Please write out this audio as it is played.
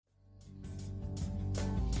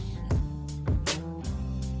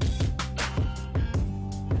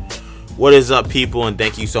What is up, people, and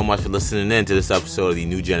thank you so much for listening in to this episode of the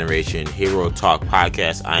New Generation Hero Talk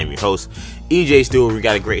Podcast. I am your host, EJ Stewart. We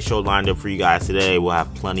got a great show lined up for you guys today. We'll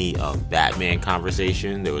have plenty of Batman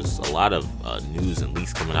conversation. There was a lot of news and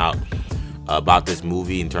leaks coming out about this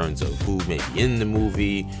movie in terms of who may be in the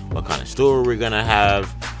movie, what kind of story we're going to have,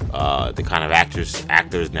 the kind of actors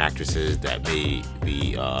and actresses that may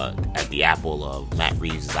be at the apple of Matt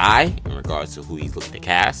Reeves' eye in regards to who he's looking to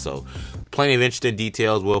cast. So plenty of interesting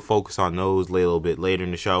details. We'll focus on those a little bit later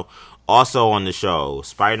in the show. Also on the show,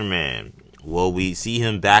 Spider-Man. Will we see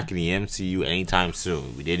him back in the MCU anytime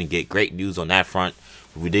soon? We didn't get great news on that front,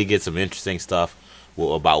 but we did get some interesting stuff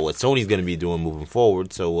about what Sony's going to be doing moving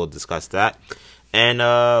forward, so we'll discuss that. And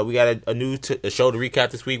we got a show to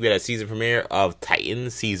recap this week. We had a season premiere of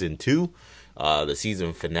Titans Season 2. The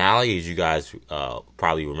season finale, as you guys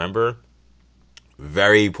probably remember,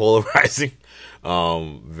 very polarizing,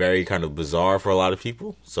 very kind of bizarre for a lot of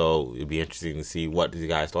people. So it'll be interesting to see what you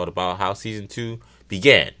guys thought about how Season 2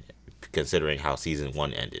 began, considering how Season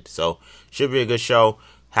 1 ended. So should be a good show.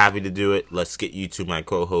 Happy to do it. Let's get you to my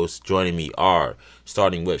co-hosts. Joining me are,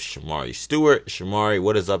 starting with Shamari Stewart. Shamari,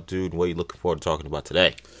 what is up, dude? What are you looking forward to talking about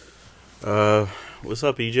today? What's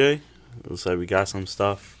up, EJ? Looks like we got some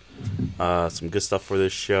stuff. Some good stuff for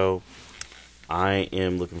this show. I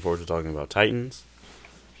am looking forward to talking about Titans.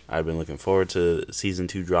 I've been looking forward to Season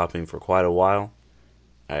 2 dropping for quite a while.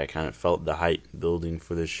 I kind of felt the hype building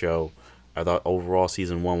for this show. I thought overall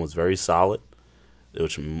Season 1 was very solid. It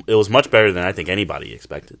was much better than I think anybody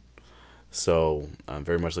expected. So I'm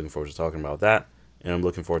very much looking forward to talking about that. And I'm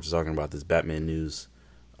looking forward to talking about this Batman news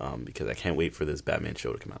because I can't wait for this Batman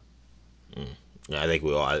show to come out. Yeah, I think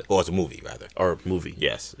we all... Or it's a movie, rather. Or movie.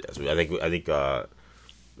 Yes. I think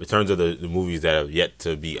in terms of the movies that have yet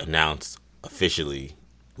to be announced officially,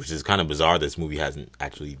 which is kind of bizarre, this movie hasn't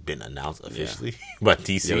actually been announced officially by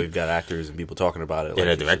DC. Yeah, we've got actors and people talking about it. And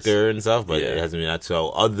a director and stuff, but it hasn't been announced. So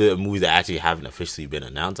other movies that actually haven't officially been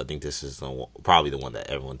announced, I think this is probably the one that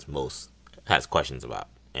everyone's most has questions about.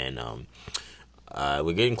 And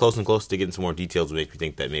we're getting close and close to getting some more details, which makes me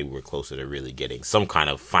think that maybe we're closer to really getting some kind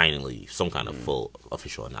of full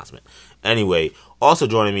official announcement. Anyway, also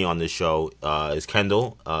joining me on this show is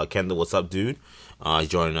Kendall. Kendall, what's up, dude? He's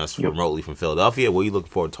joining us remotely from Philadelphia. What are you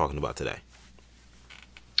looking forward to talking about today?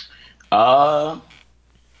 I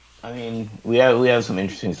mean, we have some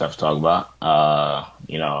interesting stuff to talk about.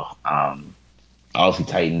 Obviously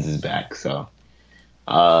Titans is back, so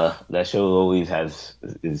that show always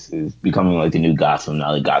is becoming like the new Gotham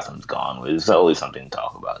now that Gotham's gone. There's always something to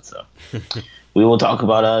talk about, so we will talk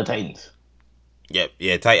about Titans. Yep,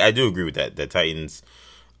 yeah, I do agree with that. The Titans,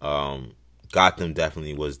 Gotham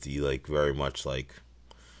definitely was the very much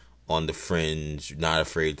on the fringe, not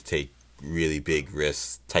afraid to take really big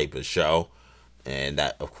risks type of show, and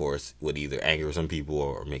that of course would either anger some people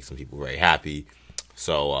or make some people very happy.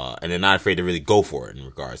 So and they're not afraid to really go for it in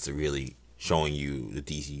regards to really showing you the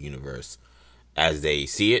DC universe as they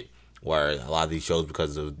see it. Where a lot of these shows,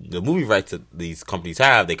 because of the movie rights that these companies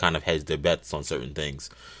have, they kind of hedge their bets on certain things.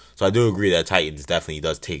 So I do agree that Titans definitely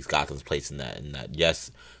does take Gotham's place in that. And that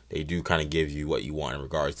yes, they do kind of give you what you want in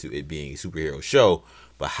regards to it being a superhero show,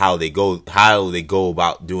 but how they go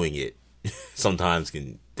about doing it sometimes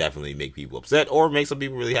can definitely make people upset or make some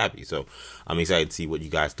people really happy. So I'm excited to see what you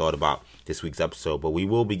guys thought about this week's episode. But we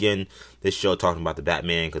will begin this show talking about the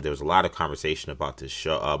Batman because there was a lot of conversation about this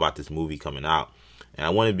show, about this movie coming out, and I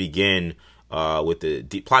want to begin with the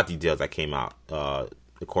plot details that came out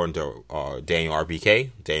according to Daniel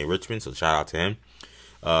Richmond. So shout out to him.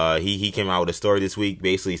 He came out with a story this week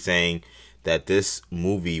basically saying that this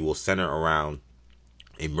movie will center around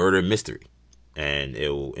a murder mystery, and it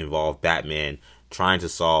will involve Batman trying to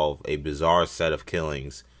solve a bizarre set of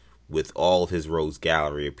killings with all of his rogues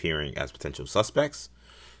gallery appearing as potential suspects.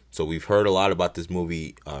 So we've heard a lot about this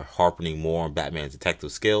movie harping more on Batman's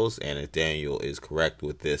detective skills, and if Daniel is correct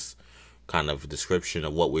with this kind of description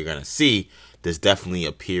of what we're going to see, this definitely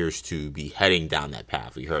appears to be heading down that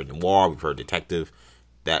path. We heard noir, we've heard detective.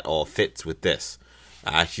 That all fits with this.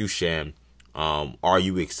 I ask you, Sham, are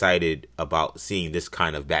you excited about seeing this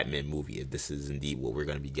kind of Batman movie, if this is indeed what we're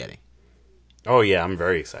going to be getting? Oh, yeah, I'm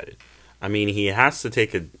very excited. I mean, he has to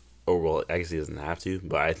take well, I guess he doesn't have to,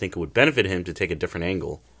 but I think it would benefit him to take a different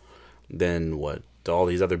angle than what all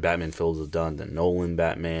these other Batman films have done. The Nolan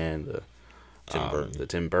Batman, the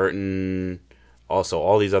Tim Burton. Also,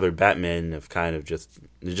 all these other Batmen have kind of just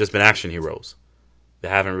been action heroes. They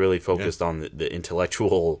haven't really focused on the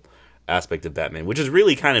intellectual aspect of Batman, which is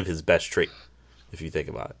really kind of his best trait, if you think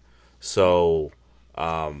about it. So,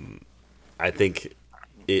 I think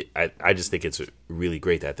I just think it's really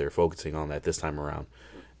great that they're focusing on that this time around.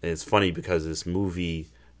 it's funny because this movie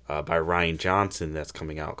by Ryan Johnson that's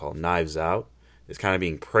coming out called Knives Out is kind of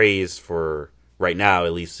being praised for, right now,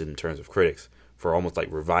 at least in terms of critics, for almost like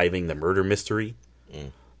reviving the murder mystery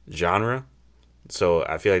genre. So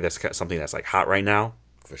I feel like that's something that's like hot right now.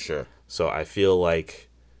 For sure. So I feel like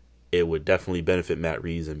it would definitely benefit Matt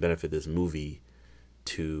Reeves and benefit this movie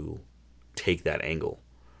to take that angle.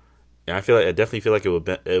 And I definitely feel like it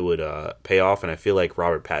would pay off, and I feel like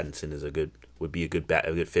Robert Pattinson would be a good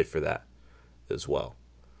fit for that as well.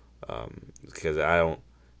 Because I don't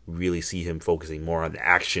really see him focusing more on the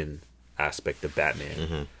action aspect of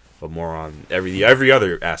Batman, but more on every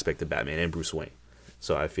other aspect of Batman and Bruce Wayne.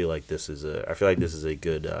 So I feel like this is a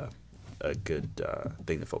good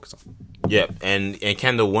thing to focus on. Yeah, and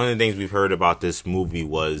Kendall, one of the things we've heard about this movie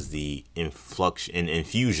was the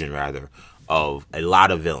infusion rather of a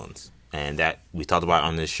lot of villains, and that we talked about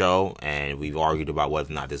on this show, and we've argued about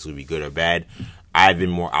whether or not this would be good or bad. I've been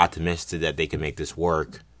more optimistic that they can make this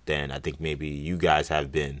work than I think maybe you guys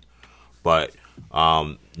have been, but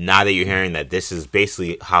now that you're hearing that this is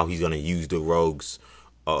basically how he's going to use the rogues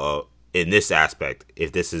in this aspect,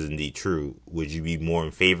 if this is indeed true, would you be more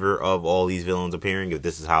in favor of all these villains appearing if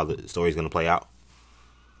this is how the story is going to play out?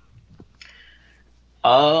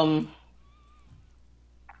 I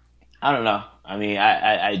don't know. I mean,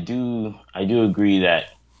 I do agree that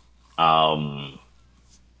I'm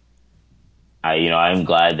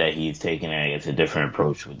glad that he's taken a different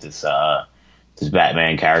approach with this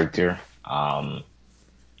Batman character. I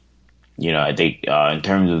think in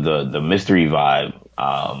terms of the mystery vibe,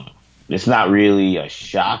 it's not really a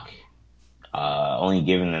shock. Only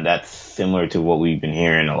given that that's similar to what we've been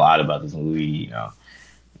hearing a lot about this movie.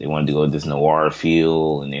 They wanted to go with this noir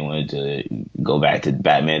feel, and they wanted to go back to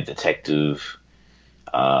Batman detective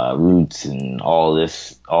roots and all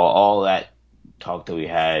this, all that talk that we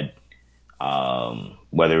had,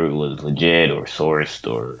 whether it was legit or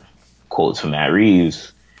sourced or quotes from Matt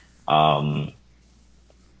Reeves, all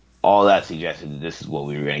that suggested that this is what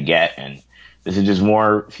we were going to get, and this is just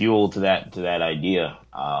more fuel to that idea.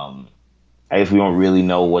 I guess we don't really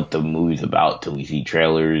know what the movie's about till we see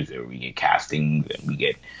trailers or we get castings and we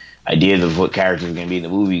get ideas of what characters are going to be in the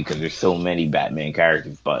movie because there's so many Batman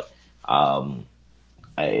characters. But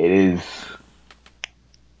it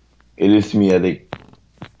is to me, I think,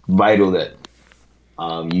 vital that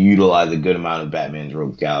you utilize a good amount of Batman's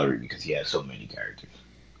rogues gallery because he has so many characters,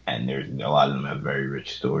 and there's a lot of them have very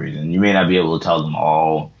rich stories, and you may not be able to tell them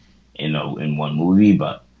all in one movie,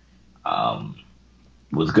 but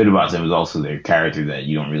what's good about them is also their characters that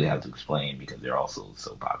you don't really have to explain because they're also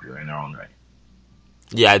so popular in their own right.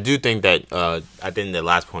 Yeah, I do think that I think the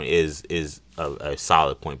last point is a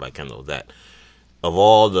solid point by Kendall, that of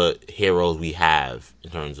all the heroes we have in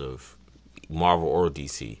terms of Marvel or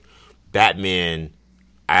DC, Batman,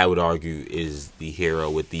 I would argue, is the hero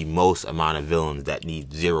with the most amount of villains that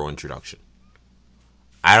need zero introduction.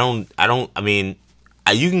 I mean,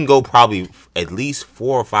 you can go probably at least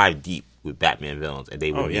 4 or 5 deep with Batman villains, and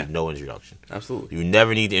they would need no introduction. Absolutely. You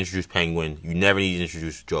never need to introduce Penguin. You never need to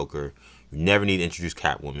introduce Joker. You never need to introduce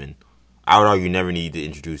Catwoman. I would argue you never need to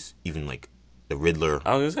introduce even like the Riddler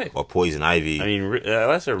or Poison Ivy. I mean,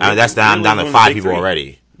 that's I'm down to 5 people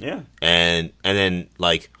already. Yeah. And then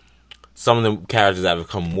like some of the characters that have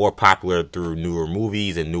become more popular through newer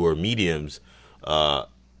movies and newer mediums,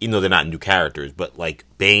 even though they're not new characters, but like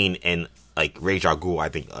Bane and like Ra's al Ghul, I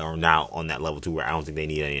think, are now on that level too, where I don't think they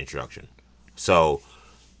need any introduction. So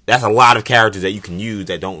that's a lot of characters that you can use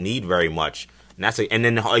that don't need very much. And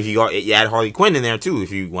then if you add Harley Quinn in there too,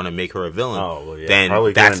 if you want to make her a villain, then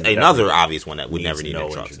Harley that's another obvious one that would never need an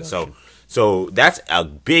introduction. So that's a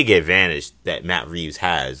big advantage that Matt Reeves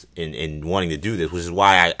has in wanting to do this, which is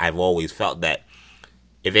why I've always felt that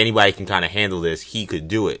if anybody can kind of handle this, he could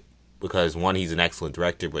do it. Because one, he's an excellent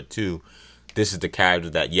director, but two, this is the character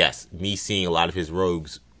that, yes, me seeing a lot of his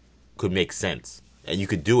rogues could make sense. And you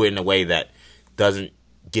could do it in a way that doesn't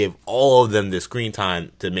give all of them the screen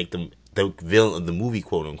time to make them the villain of the movie,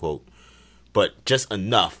 quote unquote, but just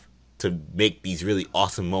enough to make these really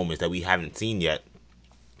awesome moments that we haven't seen yet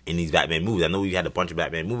in these Batman movies. I know we've had a bunch of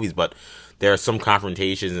Batman movies, but there are some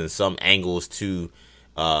confrontations and some angles to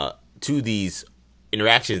these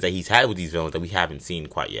interactions that he's had with these villains that we haven't seen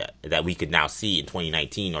quite yet, that we could now see in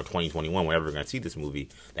 2019 or 2021, whenever we're going to see this movie.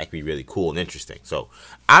 That could be really cool and interesting. So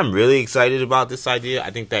I'm really excited about this idea.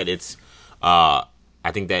 I think that it's a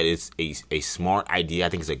smart idea. I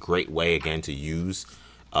think it's a great way, again, to use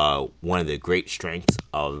one of the great strengths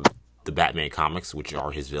of the Batman comics, which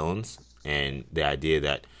are his villains, and the idea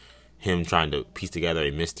that him trying to piece together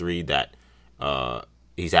a mystery that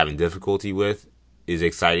he's having difficulty with is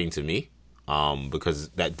exciting to me. because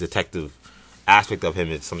that detective aspect of him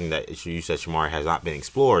is something that you said, Shamar, has not been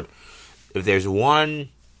explored. If there's one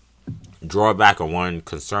drawback or one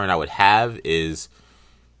concern I would have is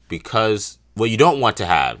because what you don't want to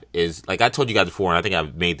have is, like I told you guys before, and I think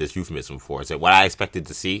I've made this euphemism before, is that what I expected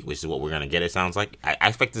to see, which is what we're going to get, it sounds like, I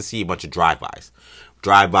expected to see a bunch of drive-bys.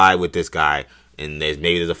 Drive-by with this guy, and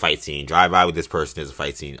there's a fight scene. Drive-by with this person, there's a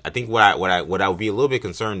fight scene. I think what I would be a little bit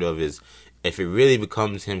concerned of is if it really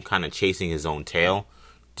becomes him kind of chasing his own tail,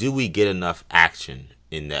 do we get enough action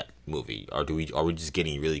in that movie? Or are we just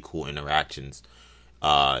getting really cool interactions?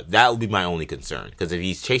 That would be my only concern. Because if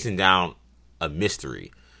he's chasing down a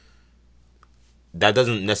mystery, that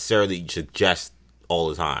doesn't necessarily suggest all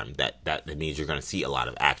the time that means you're going to see a lot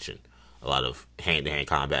of action, a lot of hand-to-hand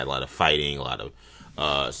combat, a lot of fighting, a lot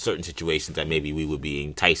of certain situations that maybe we would be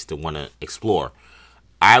enticed to want to explore.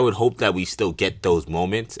 I would hope that we still get those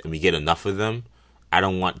moments and we get enough of them. I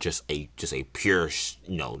don't want just a pure, just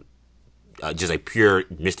a pure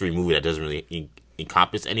mystery movie that doesn't really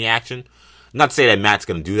encompass any action. Not to say that Matt's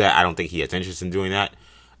going to do that. I don't think he has interest in doing that.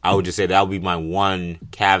 I would just say that would be my one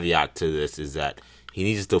caveat to this, is that he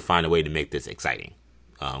needs to still find a way to make this exciting.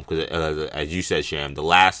 Because as you said, Sham,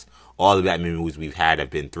 all the Batman movies we've had have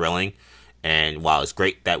been thrilling. And while it's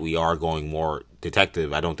great that we are going more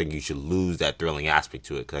detective, I don't think you should lose that thrilling aspect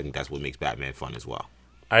to it, because I think that's what makes Batman fun as well.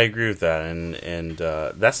 I agree with that, and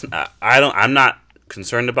that's I'm not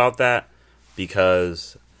concerned about that,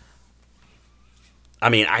 because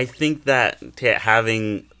I think that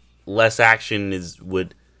having less action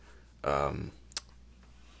would I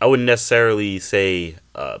wouldn't necessarily say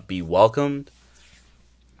be welcomed,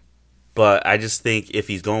 but I just think if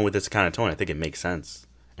he's going with this kind of tone, I think it makes sense,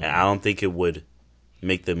 and I don't think it would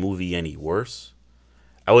make the movie any worse.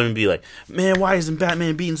 I wouldn't be like, man, why isn't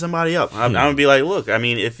Batman beating somebody up? I would be like, look,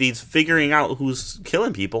 if he's figuring out who's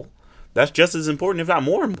killing people, that's just as important, if not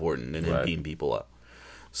more important, than him beating people up.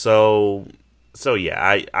 So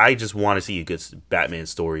yeah, I just want to see a good Batman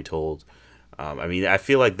story told. I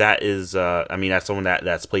feel like that is, as someone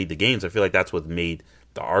that's played the games, I feel like that's what made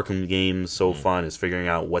the Arkham games so fun, is figuring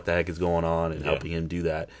out what the heck is going on and helping him do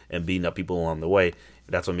that and beating up people along the way.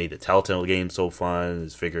 That's what made the Telltale games so fun,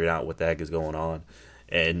 is figuring out what the heck is going on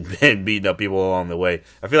and beating up people along the way.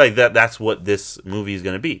 I feel like that's what this movie is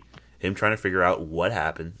going to be. Him trying to figure out what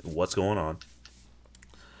happened, what's going on,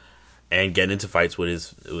 and get into fights with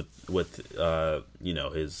his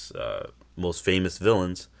most famous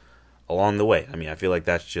villains along the way. I feel like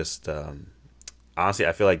that's just honestly,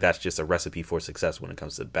 I feel like that's just a recipe for success when it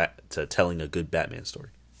comes to telling a good Batman story.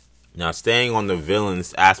 Now, staying on the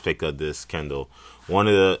villains aspect of this, Kendall, one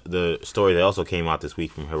of the stories that also came out this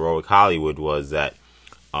week from Heroic Hollywood was that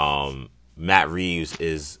Matt Reeves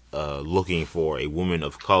is looking for a woman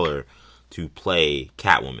of color to play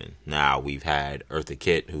Catwoman. Now, we've had Eartha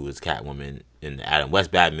Kitt, who was Catwoman in the Adam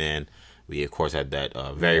West Batman. We, of course, had that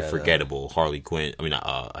very forgettable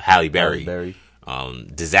Halle Berry.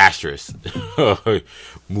 Disastrous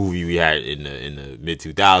movie we had in the mid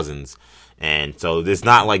 2000s, and so it's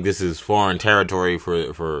not like this is foreign territory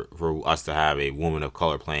for us to have a woman of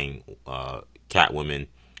color playing Catwoman,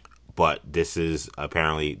 but this is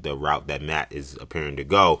apparently the route that Matt is appearing to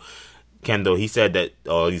go. Kendall, he said that,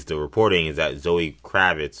 or at least the reporting is that Zoe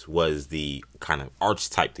Kravitz was the kind of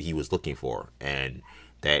archetype that he was looking for, and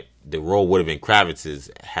that the role would have been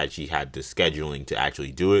Kravitz's had she had the scheduling to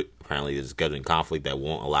actually do it. Apparently there's a scheduling conflict that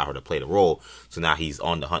won't allow her to play the role, so now he's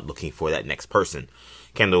on the hunt looking for that next person.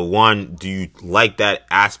 Kendall, one, do you like that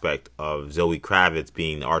aspect of Zoe Kravitz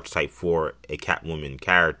being the archetype for a Catwoman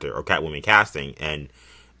character or Catwoman casting, and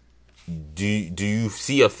do you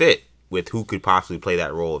see a fit with who could possibly play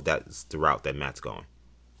that role if that's the route that Matt's going?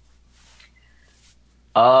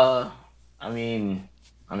 I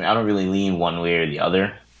don't really lean one way or the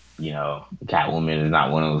other. Catwoman is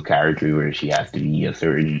not one of those characters where she has to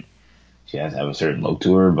have a certain look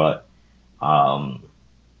to her. But,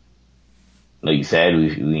 like you said,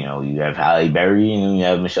 you have Halle Berry and you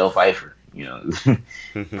have Michelle Pfeiffer,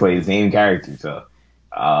 play the same character. So,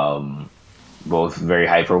 both very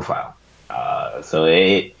high profile. So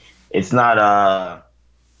it's not, I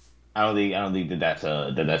don't think that's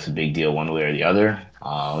a big deal one way or the other.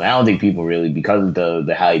 I don't think people really, because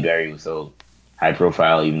the Halle Berry was so high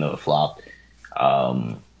profile, even though it flopped.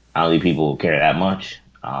 I don't think people care that much.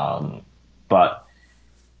 But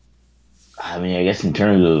I guess in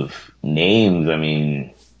terms of names, I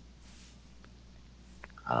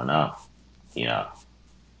don't know.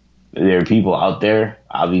 There are people out there,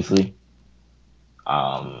 obviously.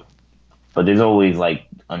 But there's always like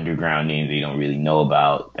underground names that you don't really know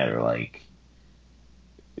about that are like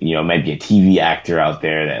might be a TV actor out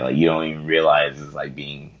there that like you don't even realize is like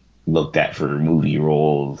being looked at for movie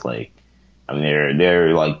roles. Like, I mean,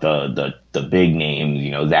 they're like the big names.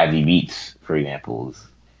 Zazie Beetz, for example, is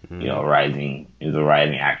a rising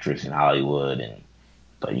actress in Hollywood,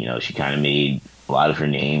 but she kind of made a lot of her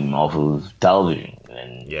name off of television,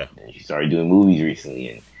 and she started doing movies recently,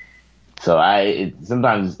 and so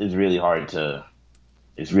sometimes it's really hard to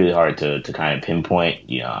kind of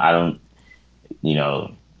pinpoint. I don't.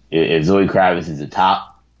 If Zoe Kravitz is the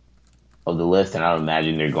top of the list, and I don't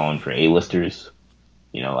imagine they're going for A-listers.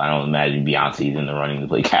 I don't imagine Beyonce's in the running to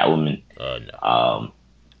play Catwoman. No.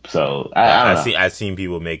 So I've seen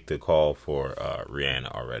people make the call for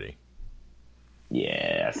Rihanna already.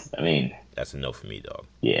 Yeah, that's a no for me, dog.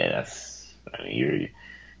 Yeah, look,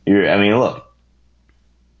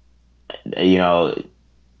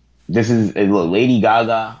 Lady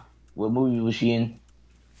Gaga. What movie was she in?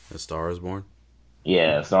 A Star Is Born.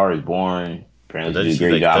 Yeah, A Star Is Born. Apparently, she did a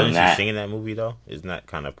great job in that. Doesn't she sing in that movie though? Isn't that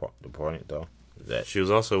kind of the point though? That she was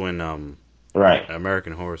also in right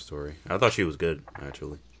American Horror Story. I thought she was good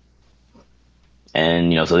actually.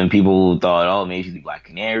 And so then people thought, oh, maybe she's Black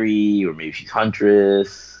Canary, or maybe she's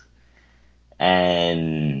Huntress,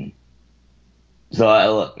 and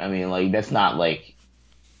so that's not like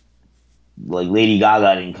Lady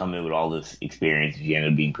Gaga didn't come in with all this experience. She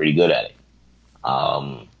ended up being pretty good at it.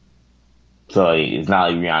 So it's not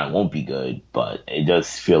like Rihanna won't be good, but it does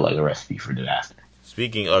feel like a recipe for disaster.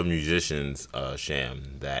 Speaking of musicians,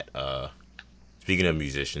 Sham, speaking of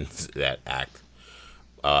musicians that act,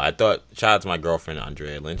 I thought, shout out to my girlfriend,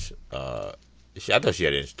 Andrea Lynch. I thought she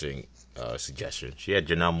had an interesting suggestion. She had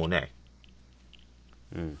Janelle Monáe.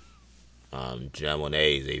 Janelle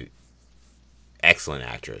Monáe is a excellent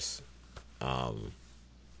actress. I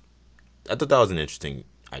thought that was an interesting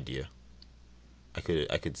idea. I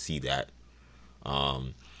could see that.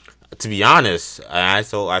 To be honest, I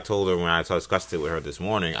told her when I discussed it with her this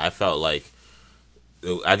morning, I felt like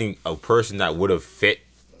I think a person that would have fit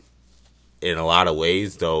in a lot of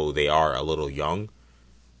ways, though they are a little young,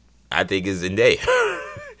 I think is Zendaya.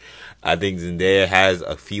 I think Zendaya has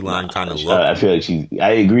a feline kind of look. I feel like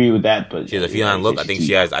I agree with that, but she has a feline look. I think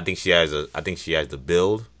she has the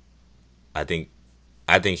build. I think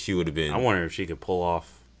she would have been. I wonder if she could pull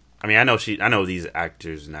off. I mean, I know these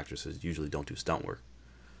actors and actresses usually don't do stunt work,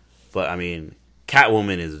 but I mean,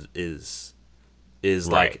 Catwoman is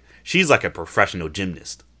right. Like she's like a professional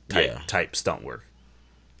gymnast type stunt work,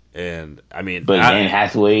 and I mean, but Anne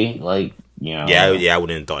Hathaway, I wouldn't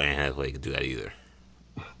have thought Anne Hathaway could do that either.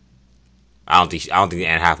 I don't think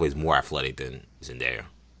Anne Hathaway is more athletic than Zendaya.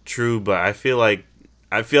 True, but I feel like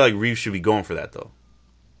Reeves should be going for that though.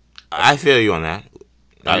 I feel you on that.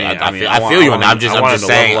 I feel you on that.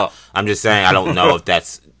 I'm just saying. I don't know if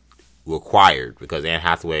that's required because Anne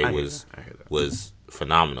Hathaway was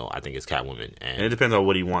phenomenal. I think as Catwoman, and it depends on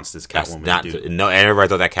what he wants this Catwoman to do. No, and everybody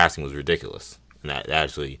thought that casting was ridiculous, and that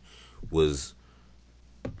actually was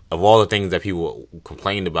of all the things that people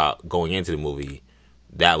complained about going into the movie.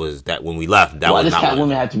 That when we left. Why does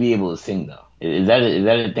Catwoman have to be able to sing though? Is that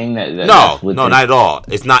a thing that no, not at all.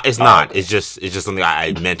 It's not. It's just something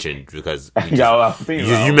I mentioned because you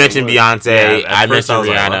mentioned Beyonce. I mentioned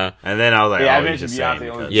Rihanna, and then I was like, I mentioned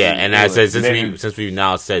Beyonce. And I said since we've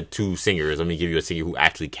now said two singers, let me give you a singer who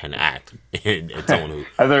actually can act and someone who.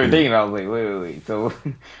 I started thinking, I was like, wait. So,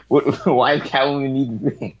 why does Catwoman need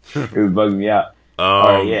to sing? It was bugging me out.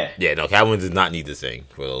 No, Catwoman does not need to sing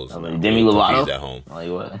for those. Demi Lovato at home.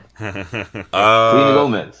 Like what? Selena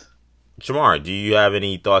Gomez. Shamar, do you have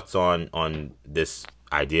any thoughts on this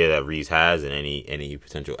idea that Reeves has, and any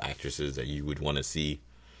potential actresses that you would want to see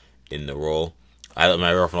in the role? My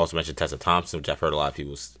girlfriend also mentioned Tessa Thompson, which I've heard a lot of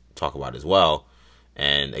people talk about as well.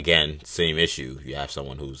 And again, same issue. You have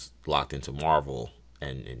someone who's locked into Marvel,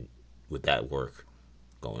 and with that work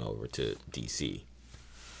going over to DC.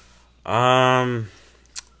 I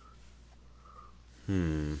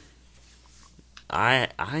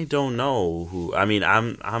don't know who. I mean,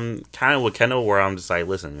 I'm kind of with Kendall where I'm just like,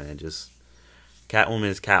 listen, man, just Catwoman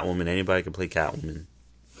is Catwoman. Anybody can play Catwoman.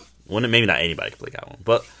 Well, maybe not anybody can play Catwoman,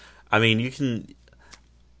 but I mean, you can.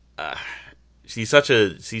 You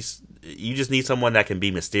just need someone that can be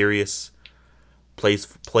mysterious,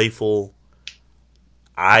 playful.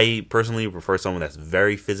 I personally prefer someone that's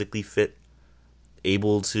very physically fit,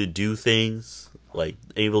 able to do things, like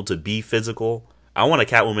able to be physical. I want a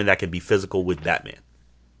Catwoman that can be physical with Batman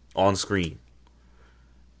on screen.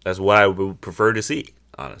 That's what I would prefer to see,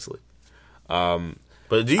 honestly. But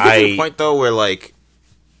do you get to the point though where, like,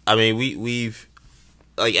 I mean, we've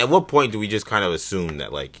like, at what point do we just kind of assume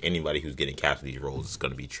that, like, anybody who's getting cast for these roles is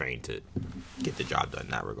going to be trained to get the job done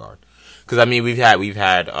in that regard? Because, I mean, we've had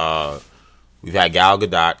Gal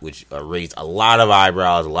Gadot, which raised a lot of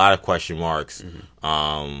eyebrows, a lot of question marks,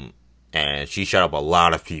 and she shut up a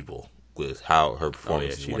lot of people with how her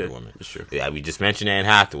performance is Wonder Woman. That's true. Yeah, we just mentioned Anne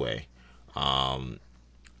Hathaway.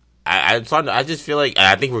 I just feel like, and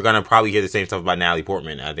I think we're gonna probably hear the same stuff about Natalie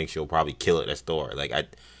Portman. I think she'll probably kill it as Thor. Like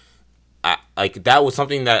I like that was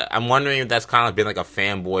something that I'm wondering if that's kind of been like a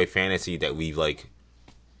fanboy fantasy that we've like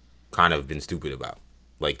kind of been stupid about.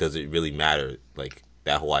 Like, does it really matter? Like,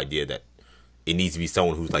 that whole idea that it needs to be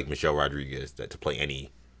someone who's like Michelle Rodriguez to play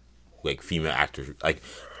any like female actor. Like,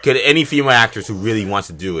 could any female actress who really wants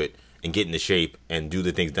to do it and get into shape and do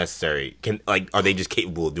the things necessary, are they just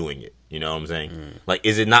capable of doing it? You know what I'm saying? Like,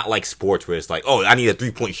 is it not like sports where it's like, oh, I need a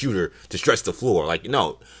 3-point shooter to stretch the floor? Like,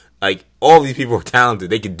 no. Like, all these people are talented.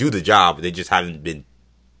 They can do the job. They just haven't been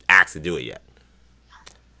asked to do it yet.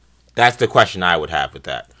 That's the question I would have with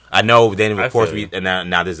that. I know then, of course,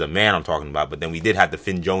 now there's a man I'm talking about, but then we did have the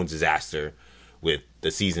Finn Jones disaster with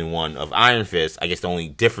the season 1 of Iron Fist. I guess the only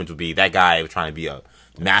difference would be that guy was trying to be a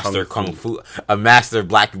master a master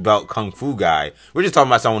black belt kung fu guy. We're just talking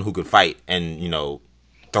about someone who could fight and,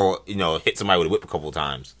 hit somebody with a whip a couple of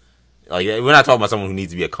times. Like, we're not talking about someone who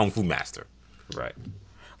needs to be a kung fu master. Right.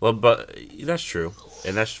 Well, but that's true,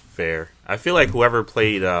 and that's fair. I feel like whoever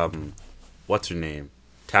played, what's her name,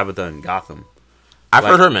 Tabitha in Gotham. I've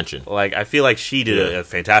heard her mentioned. Like, I feel like she did a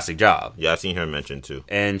fantastic job. Yeah, I've seen her mentioned too.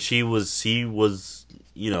 And she was,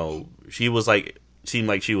 like, seemed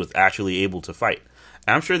like she was actually able to fight.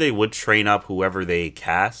 And I'm sure they would train up whoever they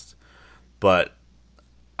cast, but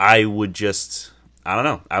I would just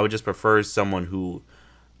prefer someone who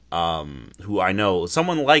I know,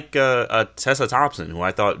 someone like Tessa Thompson, who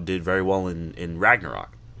I thought did very well in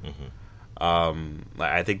Ragnarok.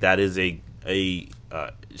 I think that is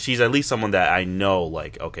she's at least someone that I know,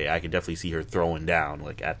 like, okay, I can definitely see her throwing down,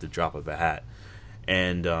 like, at the drop of a hat.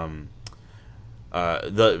 And an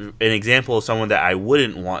example of someone that I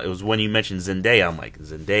wouldn't want, it was when you mentioned Zendaya. I'm like,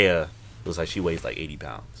 Zendaya looks like she weighs like 80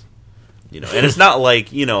 pounds. And it's not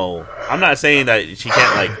like, I'm not saying that she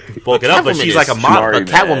can't, like, bulk it up, but she's like a model. But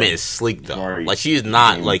Catwoman is sleek, though. Like, she is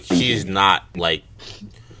not,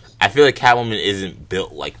 I feel like Catwoman isn't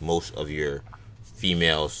built like most of your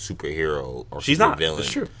female superhero or she's super not villain.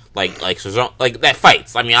 That's true. Like that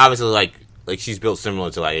fights. I mean, obviously, like she's built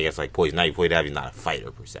similar to, like, I guess, like Poison Ivy. Poison Ivy's not a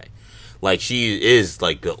fighter per se. Like, she is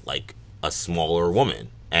like built like a smaller woman.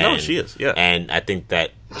 And, no, she is. Yeah, and I think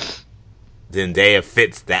that Zendaya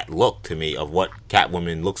fits that look to me of what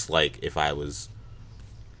Catwoman looks like if I was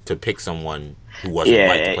to pick someone who wasn't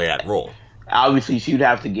white to play that role. Obviously, she'd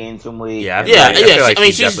have to gain some weight. Yeah, I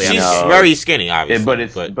mean, she's very skinny,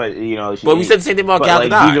 obviously. But we said the same thing about Gal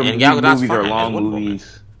Gadot. And Gal Gadot's movies are long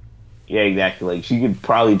movies. Yeah, exactly. Like, she could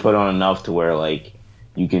probably put on enough to where, like,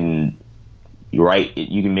 you can make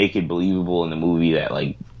it believable in the movie that,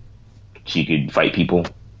 like, she could fight people,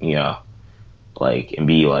 like, and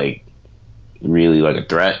be, like, really, like, a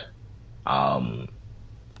threat.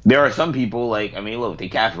 There are some people, like, I mean, look, they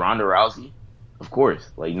cast Ronda Rousey. Of course.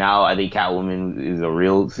 Like, now I think Catwoman is a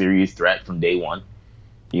real serious threat from day one.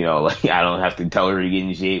 Like, I don't have to tell her to get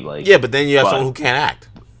in shape. Like, yeah, but then you have someone who can't act.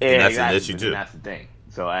 Yeah, and that's exactly. an issue, too. That's the thing.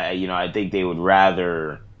 So, I think they would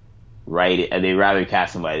rather write it. They'd rather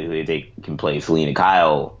cast somebody who they can play Selena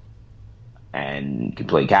Kyle and can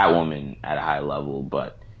play Catwoman at a high level,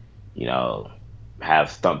 but,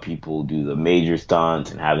 have stunt people do the major stunts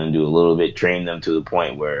and have them do a little bit, train them to the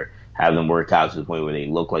point where, have them work out to the point where they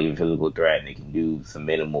look like a physical threat and they can do some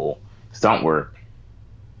minimal stunt work.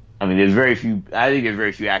 I mean, I think there's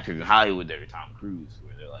very few actors in Hollywood that are Tom Cruise,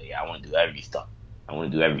 where they're like, yeah, I want to do every stunt. I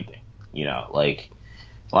want to do everything. Like,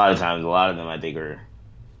 a lot of times, a lot of them, I think, are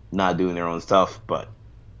not doing their own stuff, but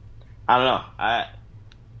I don't know.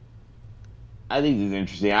 I think it's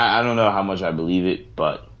interesting. I don't know how much I believe it,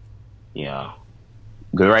 but,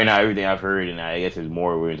 because right now, everything I've heard, and I guess there's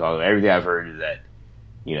more we're talking about, everything I've heard is that,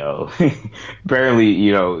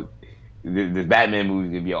 apparently, this Batman movie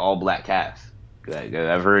is going to be an all-black cast.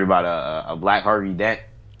 I've heard about a black Harvey Dent.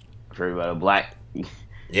 I've heard about a black, I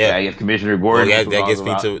guess, Commissioner Gordon.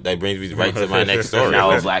 Well, that brings me right to my next story.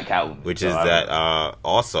 Now a black Catwoman. Which is that,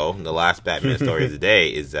 also, the last Batman story of the day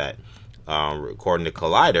is that, according to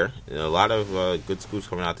Collider, a lot of good scoops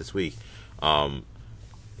coming out this week,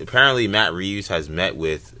 apparently Matt Reeves has met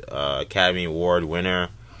with Academy Award winner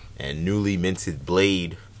and newly minted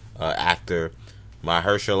Blade actor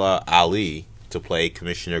Mahershala Ali to play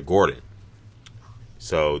Commissioner Gordon.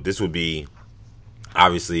 So this would be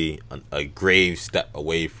obviously a grave step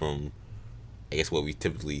away from I guess what we've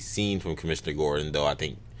typically seen from Commissioner Gordon. Though I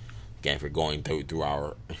think again, if we're going through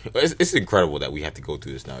our, it's incredible that we have to go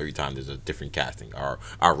through this now every time there's a different casting. Our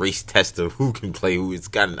race test of who can play who, it's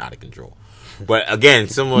gotten out of control. But again,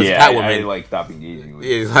 similar to Catwoman, I like stop engaging with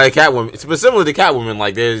it's like Catwoman. But similar to Catwoman,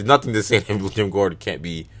 like there's nothing to say that Jim Gordon can't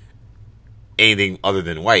be anything other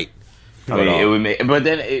than white. I mean, it would make, but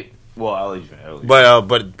then it. Well, I'll let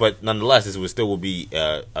you. But nonetheless, this would be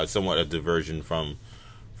somewhat a diversion from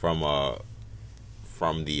the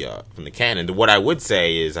canon. What I would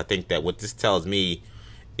say is, I think that what this tells me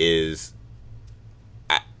is,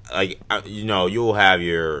 you'll have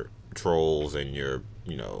your trolls and your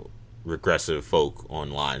regressive folk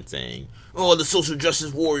online saying, "Oh, the social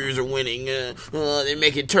justice warriors are winning. They're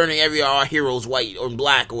turning every our heroes white or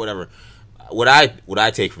black or whatever." What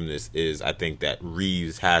I take from this is, I think that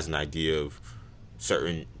Reeves has an idea of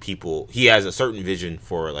certain people. He has a certain vision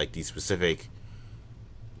for like these specific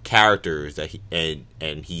characters that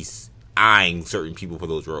and he's eyeing certain people for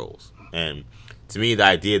those roles. And to me, the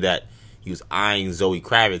idea that he was eyeing Zoe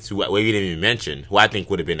Kravitz, who we didn't even mention, who I think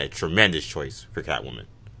would have been a tremendous choice for Catwoman.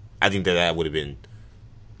 I think that would have been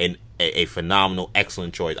a phenomenal,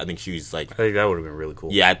 excellent choice. I think she was like, I think that would have been really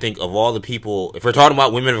cool. Yeah, I think of all the people, if we're talking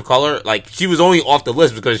about women of color, like she was only off the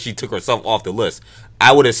list because she took herself off the list.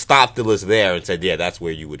 I would have stopped the list there and said, yeah, that's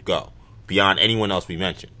where you would go, beyond anyone else we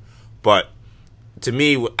mentioned. But to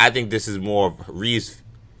me, I think this is more of Reeves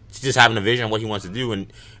just having a vision of what he wants to do,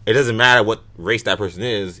 and it doesn't matter what race that person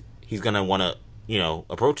is, he's gonna want to,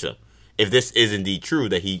 approach them. If this is indeed true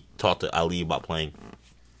that he talked to Ali about playing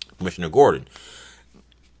Commissioner Gordon,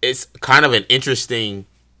 it's kind of an interesting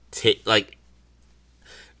like,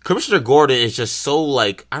 Commissioner Gordon is just so,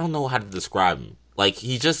 like, I don't know how to describe him. Like,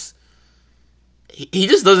 he just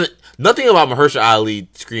doesn't, nothing about Mahershala Ali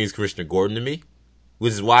screams Commissioner Gordon to me,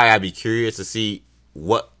 which is why I'd be curious to see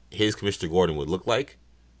what his Commissioner Gordon would look like.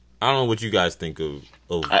 I don't know what you guys think of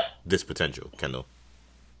this potential, Kendall.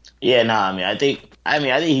 Yeah, I think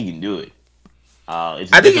he can do it. I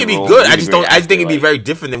think it'd be good. I just think it'd be very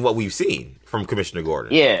different than what we've seen from Commissioner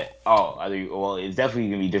Gordon. Yeah. Oh, I think. Well, it's definitely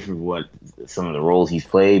gonna be different from what some of the roles he's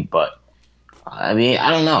played. But I mean,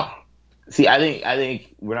 I don't know. See, I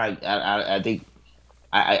think we're not. I think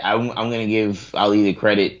I'm gonna give Ali the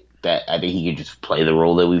credit that I think he could just play the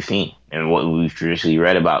role that we've seen and what we've traditionally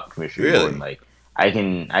read about Commissioner Gordon. Like, I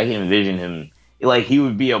can envision him. Like, he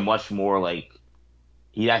would be a much more like.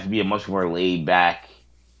 He'd have to be a much more laid back,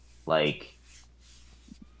 like,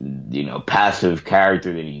 passive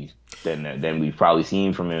character than we've probably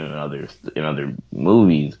seen from him in other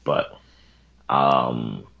movies. But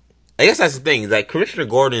I guess that's the thing, is that Commissioner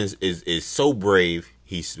Gordon is so brave.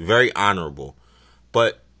 He's very honorable,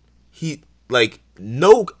 but he, like,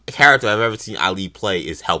 no character I've ever seen Ali play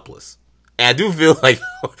is helpless. And I do feel like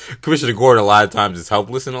Commissioner Gordon a lot of times is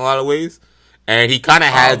helpless in a lot of ways, and he kind of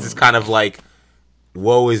has this kind of like,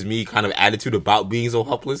 woe is me kind of attitude about being so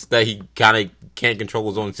helpless that he kind of can't control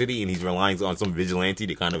his own city and he's relying on some vigilante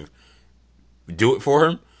to kind of do it for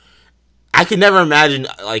him. I could never imagine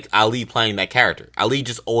like Ali playing that character. Ali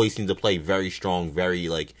just always seems to play very strong, very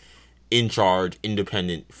like in charge,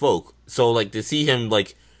 independent folk. So like to see him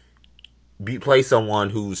like play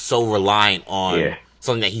someone who's so reliant on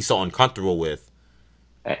something that he's so uncomfortable with,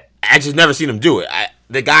 I just never seen him do it.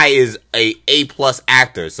 The guy is a plus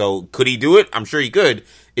actor, so could he do it? I'm sure he could.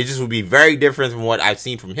 It just would be very different from what I've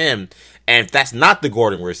seen from him. And if that's not the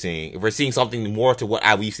Gordon we're seeing, if we're seeing something more to what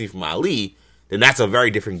we've seen from Ali, then that's a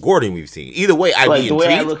very different Gordon we've seen. Either way, I'd be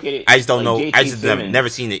intrigued. I just don't know. I just never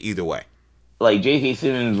seen it either way. Like, J.K.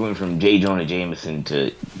 Simmons went from J. Jonah Jameson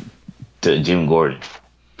to Jim Gordon.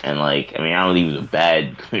 And, like, I mean, I don't think he was a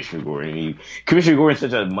bad Commissioner Gordon. Commissioner Gordon's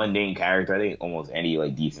such a mundane character. I think almost any,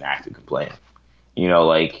 like, decent actor could play him.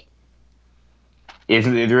 Like, there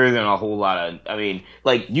isn't a whole lot of... I mean,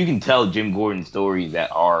 like, you can tell Jim Gordon stories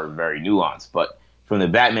that are very nuanced, but from the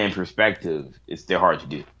Batman perspective, they're hard to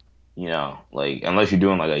do. Like, unless you're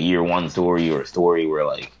doing, like, a year one story or a story where,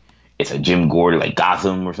 like, it's a Jim Gordon, like,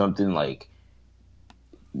 Gotham or something, like...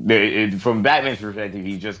 From Batman's perspective,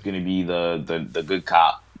 he's just going to be the good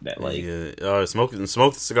cop that, like, smoke the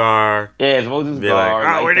cigar. Yeah, smoke the cigar.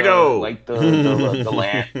 Like, where'd it go? Like the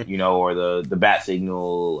lamp, or the bat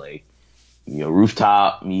signal, like,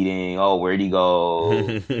 rooftop meeting. Oh, where'd he go?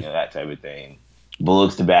 That type of thing.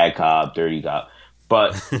 Bullock's the bad cop, dirty cop.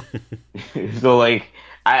 But so, like,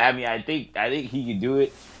 I mean, I think he could do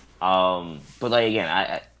it. But, like,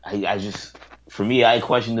 again, I just, for me, I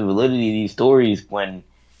question the validity of these stories when,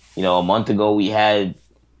 a month ago we had,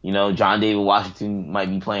 John David Washington might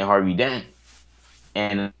be playing Harvey Dent,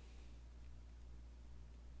 and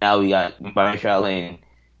now we got Mahershala Ali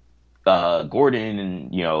Gordon,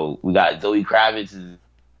 and we got Zoe Kravitz.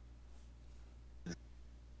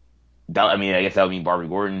 I mean, I guess that would mean Barbara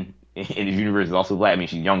Gordon in this universe is also black. I mean,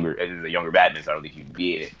 she's younger. It's a younger Batman, so I don't think she'd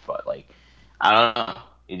be in it. But like, I don't know.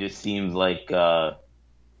 It just seems like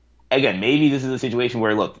again, maybe this is a situation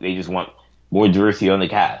where look, they just want more diversity on the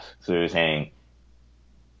cast. So they're saying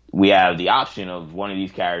we have the option of one of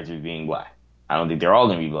these characters being black. I don't think they're all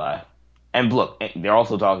going to be black. And look, they're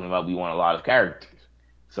also talking about we want a lot of characters.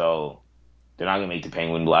 So they're not going to make the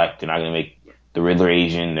Penguin black. They're not going to make the Riddler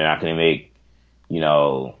Asian. They're not going to make,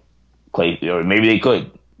 Clay, or maybe they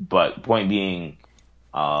could. But point being,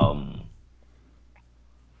 I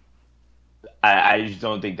just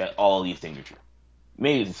don't think that all of these things are true.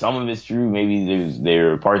 Maybe some of it's true. Maybe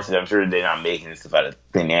there are parts that I'm sure they're not making this stuff out of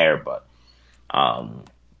thin air. But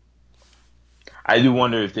I do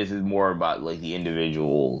wonder if this is more about like the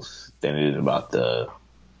individuals than it is about the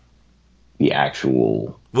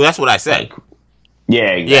actual. Well, that's what I said. Like,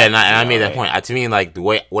 yeah, exactly. Yeah, and I made that point. To me, like the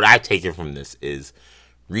way what I take it from this is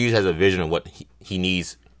Reeves has a vision of what he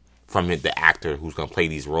needs from the actor who's going to play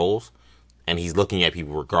these roles, and he's looking at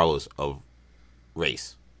people regardless of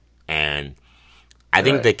race. And I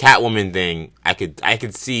think the Catwoman thing, I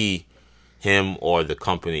could see him or the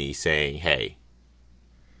company saying, "Hey,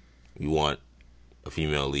 you want a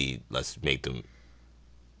female lead? Let's make them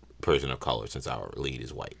a person of color since our lead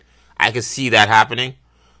is white." I could see that happening.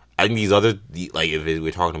 I think if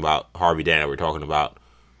we're talking about Harvey Dent, we're talking about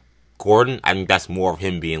Gordon, I think that's more of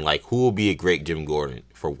him being like, who will be a great Jim Gordon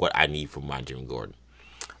for what I need from my Jim Gordon.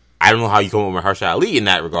 I don't know how you come up with Mahershala Ali in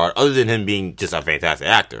that regard, other than him being just a fantastic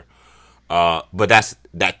actor. But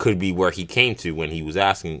that could be where he came to when he was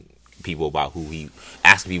asking people about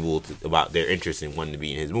about their interest in wanting to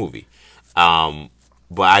be in his movie.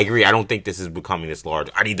 But I agree. I don't think this is becoming this large.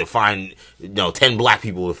 I need to find 10 black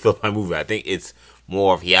people to fill my movie. I think it's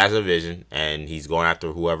more of he has a vision and he's going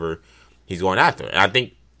after whoever he's going after. And I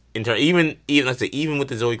think even with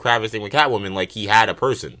the Zoe Kravitz thing with Catwoman, like he had a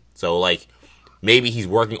person. So like maybe he's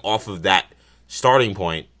working off of that starting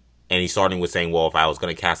point, and he's starting with saying, well, if I was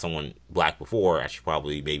going to cast someone black before, I should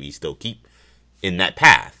probably maybe still keep in that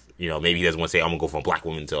path. Maybe he doesn't want to say I'm gonna go from a black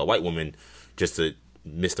woman to a white woman just to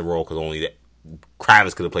miss the role because only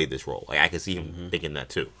Kravitz could have played this role. Like I could see him thinking that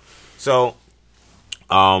too. So,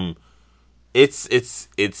 it's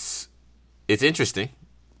interesting.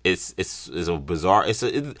 It's a bizarre.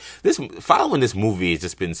 This following this movie has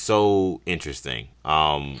just been so interesting.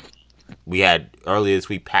 We had earlier this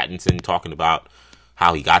week Pattinson talking about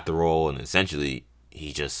how he got the role, and essentially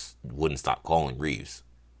he just wouldn't stop calling Reeves.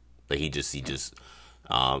 Like he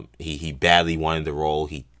badly wanted the role.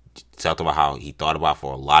 He talked about how he thought about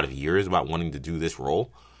for a lot of years about wanting to do this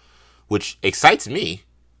role, which excites me.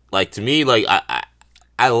 Like to me, like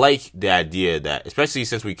I like the idea that, especially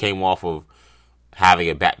since we came off of having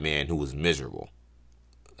a Batman who was miserable,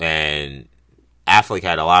 and Affleck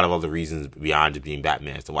had a lot of other reasons beyond just being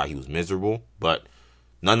Batman as to why he was miserable, but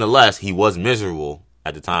nonetheless, he was miserable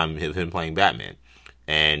at the time of him playing Batman.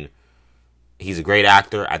 And he's a great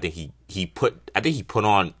actor. I think he put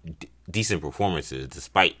on decent performances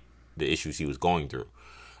despite the issues he was going through.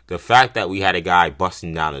 The fact that we had a guy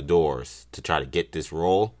busting down the doors to try to get this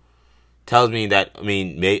role tells me that,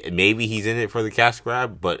 maybe he's in it for the cash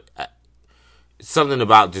grab, but something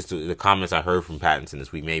about just the comments I heard from Pattinson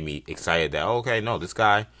this week made me excited that, this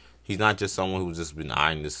guy, he's not just someone who's just been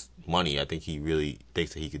eyeing this money. I think he really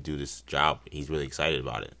thinks that he could do this job. He's really excited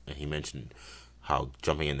about it. And he mentioned how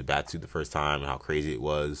jumping in the Batsuit the first time and how crazy it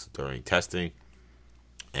was during testing,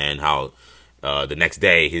 and how the next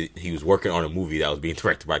day he was working on a movie that was being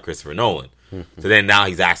directed by Christopher Nolan. So then now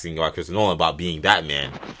he's asking about Christopher Nolan about being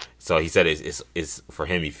Batman. So he said it's for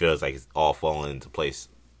him, he feels like it's all falling into place,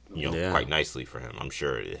 quite nicely for him. I'm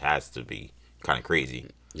sure it has to be kind of crazy.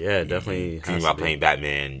 Yeah, definitely. You dream about playing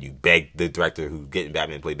Batman. You beg the director who's getting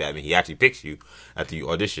Batman to play Batman. He actually picks you after you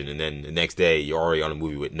audition, and then the next day you're already on a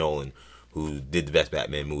movie with Nolan, who did the best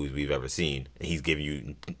Batman movies we've ever seen, and he's giving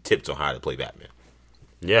you tips on how to play Batman.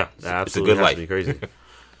 Yeah, absolutely. It's a good life. To be crazy.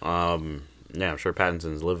 I'm sure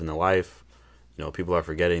Pattinson's living the life. People are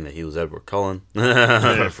forgetting that he was Edward Cullen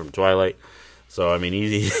from Twilight. So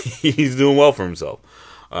he's doing well for himself.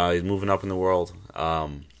 He's moving up in the world.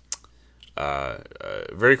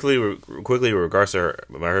 Very quickly, with regards to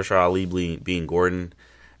Mahershala Ali being Gordon,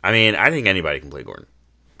 I think anybody can play Gordon.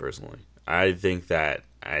 Personally, I think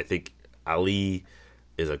Ali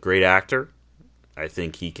is a great actor. I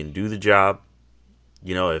think he can do the job.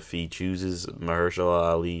 If he chooses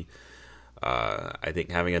Mahershala Ali, I think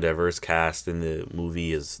having a diverse cast in the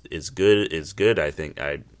movie is good. I think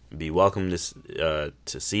I'd be welcome to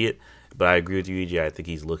see it. But I agree with you, EJ. I think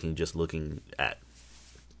he's looking at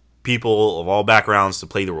people of all backgrounds to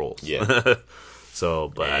play the roles. Yeah. So,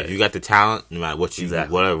 but if you got the talent, no matter what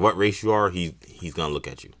Exactly. what race you are, he's gonna look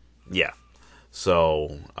at you. yeah.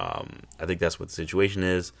 So, I think that's what the situation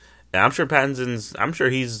is. And I'm sure Pattinson's. I'm sure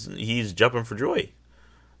he's jumping for joy.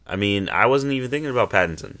 I mean, I wasn't even thinking about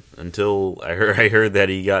Pattinson until I heard that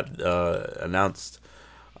he got announced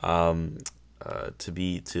to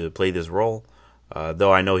play this role.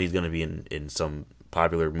 Though I know he's going to be in some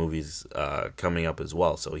popular movies coming up as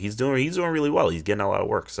well. So he's doing really well. He's getting a lot of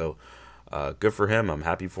work. So good for him. I'm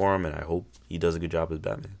happy for him, and I hope he does a good job as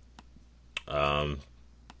Batman.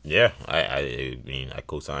 Yeah, I mean, I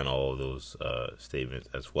co-sign all of those statements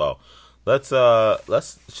as well. Let's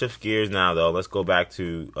shift gears now, though. Let's go back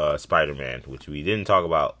to Spider-Man, which we didn't talk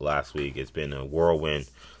about last week. It's been a whirlwind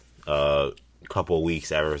couple of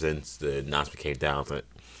weeks ever since the announcement came down that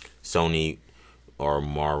Sony or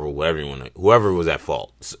Marvel, whoever was at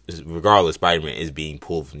fault, regardless, Spider-Man is being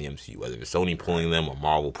pulled from the MCU. Whether it's Sony pulling them or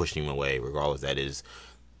Marvel pushing them away, regardless, that is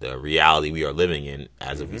the reality we are living in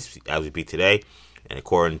as we speak today. And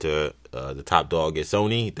according to the top dog at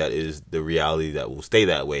Sony, that is the reality that will stay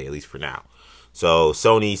that way, at least for now. So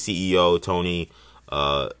Sony CEO Tony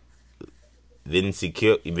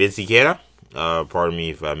Vinciquerra, pardon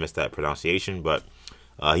me if I missed that pronunciation, but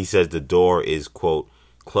he says the door is, quote,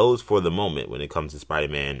 closed for the moment when it comes to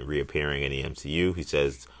Spider-Man reappearing in the MCU. He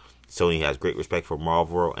says Sony has great respect for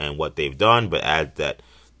Marvel and what they've done, but adds that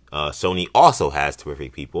Sony also has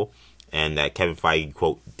terrific people and that Kevin Feige,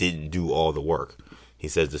 quote, didn't do all the work. He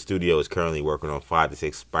says the studio is currently working on 5 to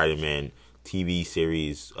 6 Spider-Man TV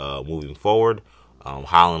series moving forward.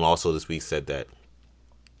 Holland also this week said that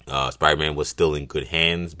Spider-Man was still in good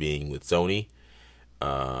hands being with Sony.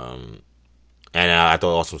 And I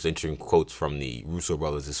thought also some interesting quotes from the Russo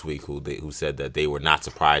brothers this week who said that they were not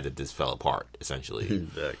surprised that this fell apart, essentially.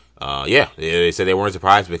 They said they weren't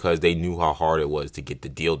surprised because they knew how hard it was to get the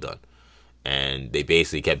deal done. And they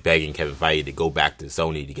basically kept begging Kevin Feige to go back to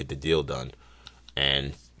Sony to get the deal done.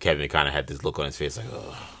 And Kevin kind of had this look on his face like,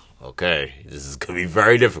 oh, okay, this is going to be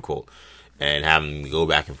very difficult. And having to go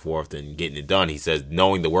back and forth and getting it done, he says,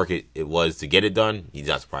 knowing the work it was to get it done, he's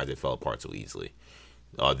not surprised it fell apart so easily.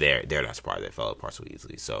 They're not surprised it fell apart so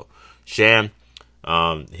easily. So, Sham,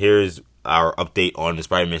 here's our update on the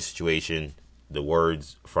Spider-Man situation. The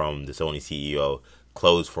words from the Sony CEO,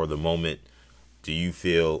 closed for the moment. Do you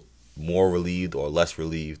feel more relieved or less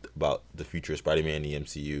relieved about the future of Spider-Man in the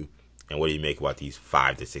MCU? And what do you make about these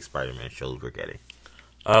 5 to 6 Spider-Man shows we're getting?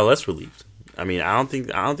 Less relieved. I mean, I don't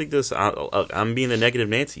think this. I'm being a negative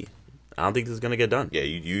Nancy. I don't think this is gonna get done. Yeah,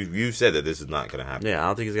 you said that this is not gonna happen. Yeah, I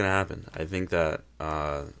don't think it's gonna happen. I think that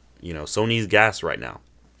Sony's gas right now.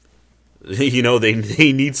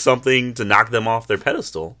 They need something to knock them off their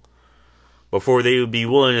pedestal before they would be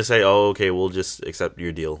willing to say, "Oh, okay, we'll just accept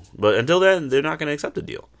your deal." But until then, they're not gonna accept the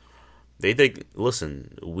deal. They think,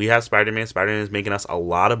 listen, we have Spider-Man. Spider-Man is making us a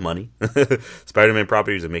lot of money. Spider-Man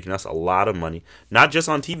properties are making us a lot of money. Not just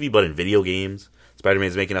on TV, but in video games. Spider-Man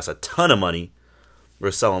is making us a ton of money.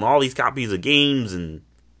 We're selling all these copies of games and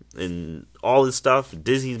all this stuff.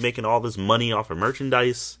 Disney's making all this money off of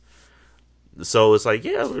merchandise. So it's like,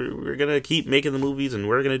 yeah, we're going to keep making the movies and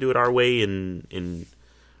we're going to do it our way. And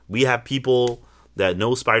we have people that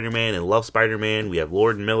know Spider-Man and love Spider-Man. We have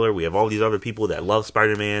Lord and Miller. We have all these other people that love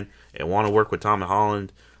Spider-Man and want to work with Tom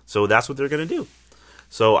Holland. So that's what they're going to do.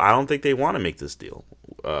 So I don't think they want to make this deal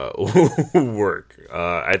work.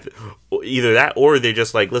 Either that or they're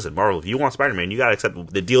just like, listen, Marvel, if you want Spider-Man, you got to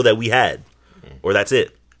accept the deal that we had. Or that's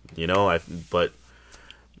it. But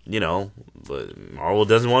Marvel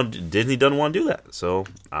Disney doesn't want to do that. So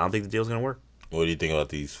I don't think the deal's going to work. What do you think about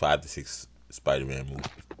these 5 to 6 Spider-Man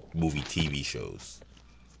movie TV shows?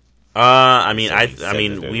 We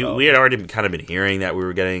had already kind of been hearing that we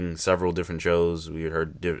were getting several different shows. We had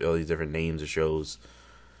heard all these different names of shows.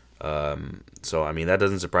 So I mean, that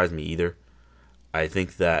doesn't surprise me either. I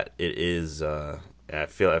think that it is. I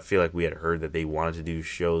feel like we had heard that they wanted to do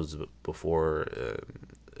shows before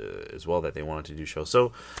as well. That they wanted to do shows.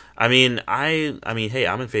 So, I mean, hey,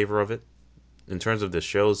 I'm in favor of it. In terms of the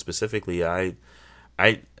shows specifically,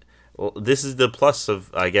 well, this is the plus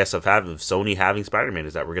of Sony having Spider-Man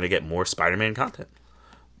is that we're gonna get more Spider-Man content.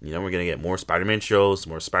 We're gonna get more Spider-Man shows,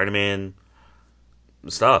 more Spider-Man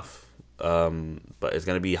stuff. But it's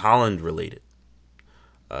gonna be Holland related,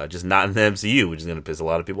 just not in the MCU, which is gonna piss a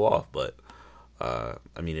lot of people off. But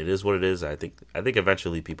it is what it is. I think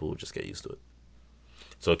eventually people will just get used to it.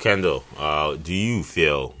 So Kendall, do you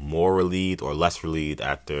feel more relieved or less relieved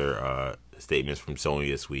after statements from Sony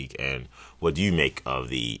this week, and what do you make of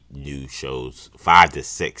the new shows? 5 to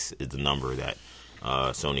 6 is the number that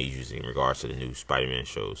Sony is using in regards to the new Spider-Man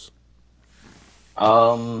shows.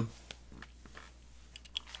 I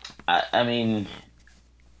mean,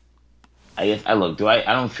 I guess I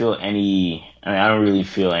don't feel any. I mean, I don't really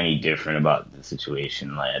feel any different about the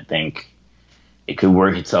situation. Like, I think it could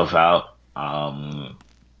work itself out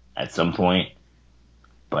at some point.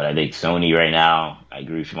 But I think Sony right now, I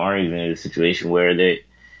agree with Shamari, is in a situation where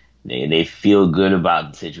they feel good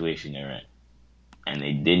about the situation they're in. And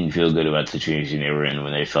they didn't feel good about the situation they were in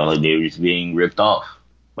when they felt like they were just being ripped off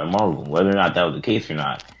by Marvel. Whether or not that was the case or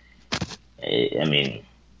not, I mean,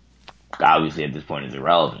 obviously at this point it's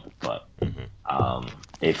irrelevant. But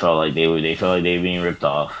they felt like they were being ripped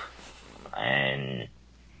off, and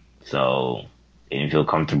so they didn't feel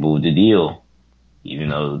comfortable with the deal, even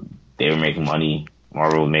though they were making money.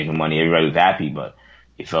 Marvel was making money. Everybody was happy, but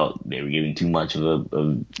they felt they were giving too much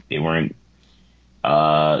they weren't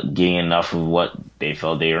getting enough of what they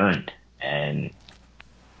felt they earned, and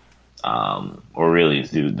or really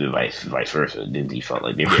it's the vice versa. Disney felt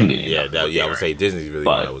like they weren't getting enough. I would say Disney really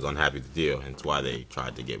was unhappy with the deal, and that's why they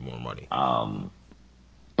tried to get more money.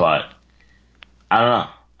 But I don't know.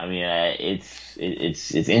 I mean,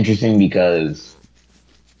 it's interesting because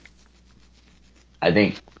I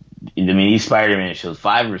think. I mean, these Spider-Man shows,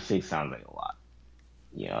 5 or 6 sounds like a lot.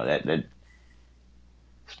 You know, that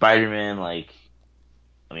Spider-Man, like,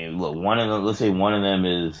 I mean, look, let's say one of them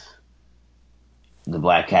is the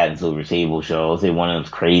Black Cat and Silver Sable show. Let's say one of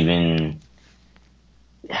them's Kraven.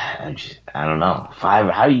 I don't know.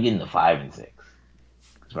 5, how do you get into 5 and 6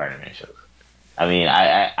 Spider-Man shows? I mean,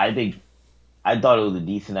 I think, I thought it was a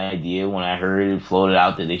decent idea when I heard it floated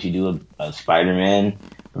out that they should do a Spider-Man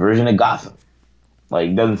version of Gotham.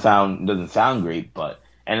 Like, doesn't sound great, but,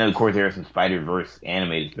 and then of course there are some Spider-Verse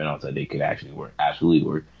animated spin-offs that they could absolutely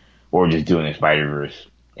work, or just doing a Spider-Verse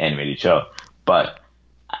animated show. But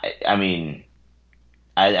I mean,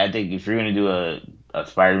 I think if you're gonna do a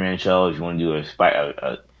Spider-Man show, if you want to do a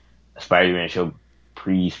Spider-Man show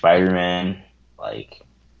pre-Spider-Man, like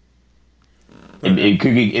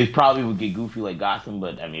it probably would get goofy like Gotham,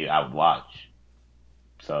 but I mean I would watch.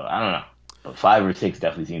 So I don't know, but 5 or 6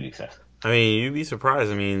 definitely seems excessive. I mean, you'd be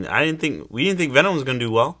surprised. I mean, we didn't think Venom was going to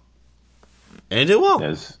do well. And it did well.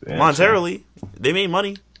 Monetarily. They made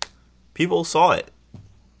money. People saw it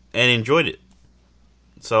and enjoyed it.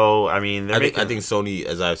 So, I mean, I think Sony,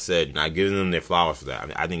 as I've said, not giving them their flowers for that. I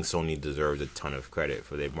mean, I think Sony deserves a ton of credit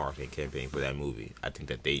for their marketing campaign for that movie. I think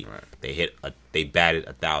that they batted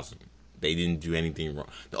 1,000. They didn't do anything wrong.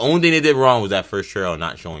 The only thing they did wrong was that first trailer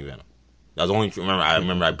not showing Venom. That was the only. I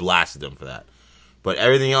remember I blasted them for that. But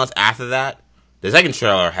everything else after that, the second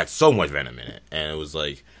trailer had so much Venom in it, and it was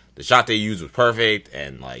like the shot they used was perfect,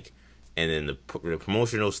 and then the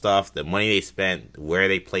promotional stuff, the money they spent, where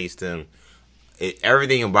they placed him,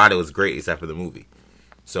 everything about it was great except for the movie.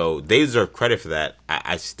 So they deserve credit for that.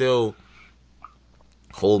 I still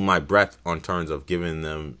hold my breath on terms of giving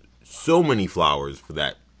them so many flowers for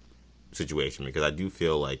that situation, because I do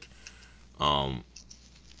feel like the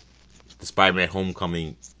Spider-Man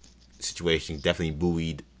Homecoming situation definitely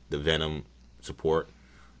buoyed the Venom support,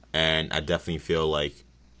 and I definitely feel like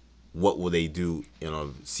what will they do in a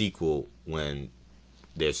sequel when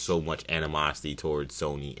there's so much animosity towards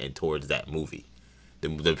Sony and towards that movie,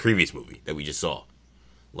 the previous movie that we just saw.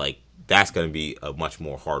 Like, that's going to be a much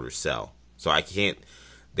more harder sell. So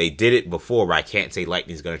they did it before, but I can't say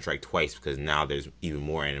lightning's going to strike twice, because now there's even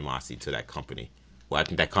more animosity to that company. Well, I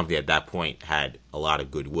think that company at that point had a lot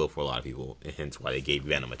of goodwill for a lot of people, and hence why they gave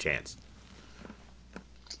Venom a chance.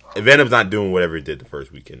 If Venom's not doing whatever it did the first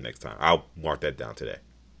weekend next time, I'll mark that down today.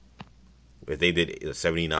 If they did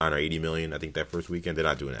 79 or 80 million, I think that first weekend, they're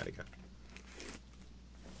not doing that again.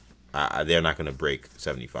 They're not going to break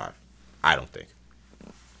 75. I don't think.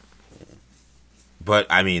 But,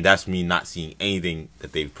 I mean, that's me not seeing anything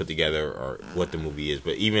that they've put together or what the movie is.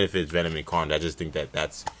 But even if it's Venom and Carnage, I just think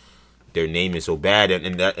that's their name is so bad,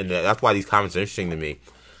 and that's why these comments are interesting to me.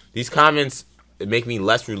 These comments make me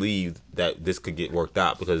less relieved that this could get worked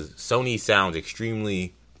out, because Sony sounds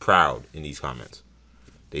extremely proud in these comments.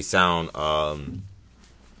 They sound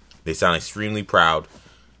extremely proud.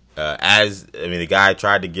 The guy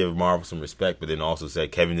tried to give Marvel some respect, but then also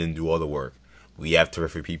said Kevin didn't do all the work. We have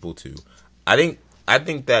terrific people too. I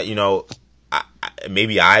think that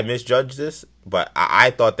maybe I misjudged this, but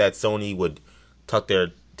I thought that Sony would tuck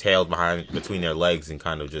their tails between their legs and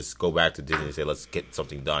kind of just go back to Disney and say, let's get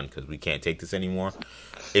something done because we can't take this anymore.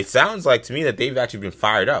 It sounds like to me that they've actually been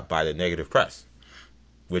fired up by the negative press,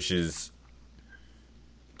 which is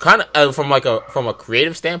kind of from a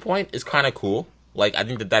creative standpoint, it's kind of cool. Like, I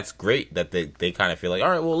think that's great that they kind of feel like, all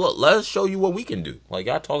right, well, look, let's show you what we can do. Like,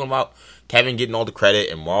 y'all talking about Kevin getting all the credit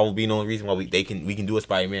and Marvel being the only reason why we can do a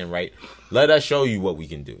Spider-Man, right? Let us show you what we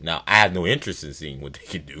can do. Now, I have no interest in seeing what they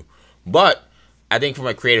can do, but I think from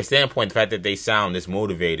a creative standpoint, the fact that they sound this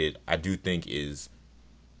motivated, I do think is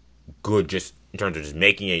good, just in terms of just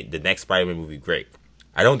making the next Spider-Man movie great.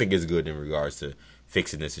 I don't think it's good in regards to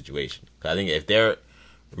fixing the situation. I think if their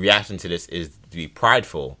reaction to this is to be pride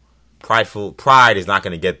is not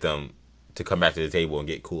going to get them to come back to the table and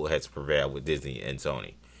get cool heads to prevail with Disney and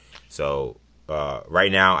Sony. So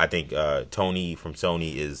right now, I think Tony from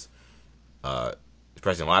Sony is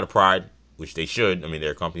expressing a lot of pride, which they should. I mean,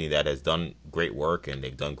 they're a company that has done great work, and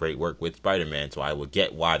they've done great work with Spider-Man. So I would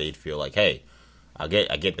get why they'd feel like, hey, I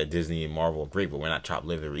get that Disney and Marvel are great, but we're not chopped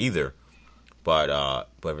liver either. But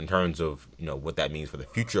in terms of what that means for the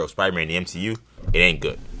future of Spider-Man in the MCU, it ain't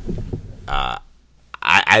good.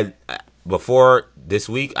 I before this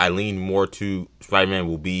week, I leaned more to Spider-Man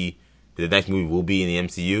the next movie will be in the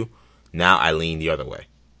MCU. Now I lean the other way.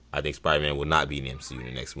 I think Spider-Man will not be in the MCU in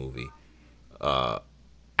the next movie.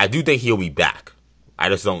 I do think he'll be back. I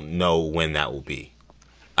just don't know when that will be.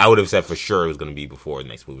 I would have said for sure it was going to be before the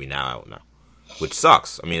next movie. Now I don't know, which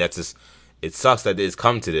sucks. I mean, it sucks that it's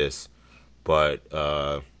come to this, but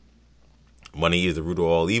money is the root of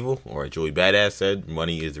all evil, or as Joey Badass said,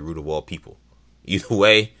 money is the root of all people. Either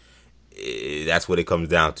way, that's what it comes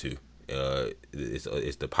down to.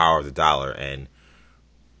 It's the power of the dollar, and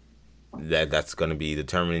that's going to be the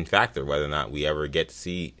determining factor whether or not we ever get to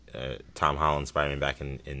see Tom Holland Spider-Man back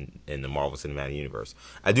in the Marvel Cinematic Universe.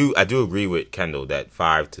 I do agree with Kendall that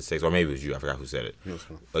 5 to 6, or maybe it was you, I forgot who said it.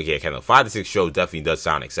 But yeah, Kendall, 5 to 6 shows definitely does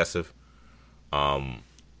sound excessive.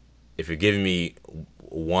 If you're giving me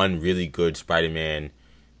one really good Spider-Man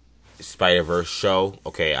Spider-Verse show,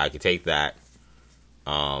 okay, I could take that.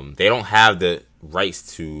 They don't have the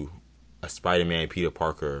rights to a Spider-Man Peter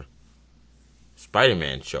Parker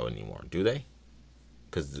Spider-Man show anymore, do they?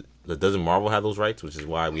 Because doesn't Marvel have those rights, which is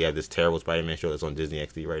why we have this terrible Spider-Man show that's on Disney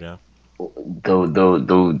XD right now? Though, I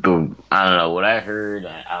don't know what I heard.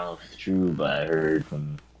 I don't know if it's true, but I heard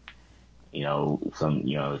from some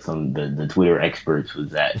the Twitter experts was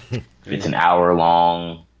that if it's an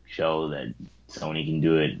hour-long show that Sony can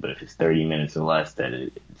do it, but if it's 30 minutes or less, that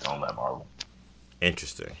it's owned by Marvel.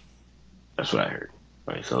 Interesting. That's what I heard.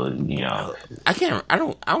 Right, so I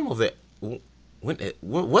don't know that.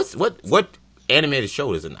 What animated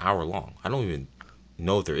show is an hour long? I don't even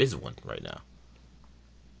know if there is one right now.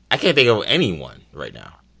 I can't think of anyone right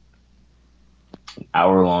now.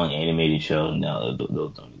 Hour-long animated show? No,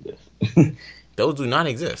 those don't exist. Those do not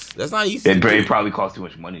exist. That's not easy. It probably costs too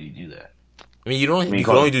much money to do that. I mean, you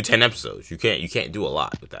can only do 10 episodes. You can't do a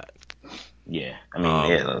lot with that. Yeah, I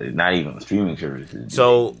mean, not even streaming services.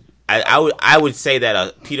 So I would say that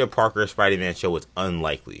a Peter Parker Spider-Man show is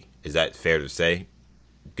unlikely. Is that fair to say,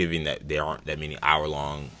 given that there aren't that many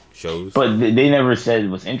hour-long shows? But they never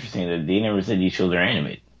said what's interesting that they never said these shows are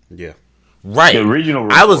animated. Yeah, right. The original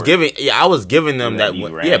report, I was giving them that.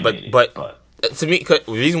 Yeah, but to me, the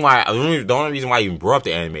only reason why I even brought up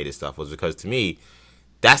the animated stuff was because to me,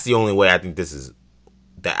 that's the only way I think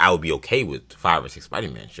that I would be okay with 5 or 6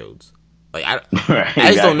 Spider-Man shows. Like I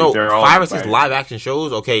just don't know 5 or 6 live action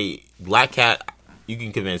shows. Okay, Black Cat, you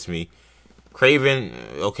can convince me. Kraven,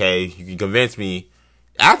 okay, you can convince me.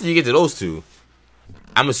 After you get to those two,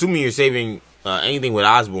 I'm assuming you're saving anything with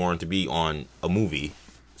Osborn to be on a movie.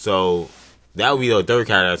 So that would be the third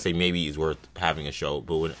character I'd say maybe is worth having a show.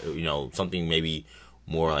 But when, something maybe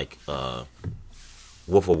more like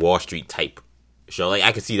Wolf of Wall Street type show. Like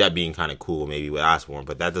I could see that being kind of cool maybe with Osborn,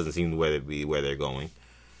 but that doesn't seem to be where they're going.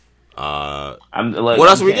 What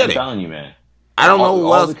else are we getting? I'm telling you, man. I don't know what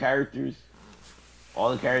all else. All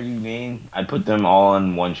the characters you named, I'd put them all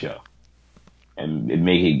in one show and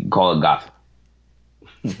call it Gotham.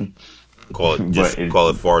 Call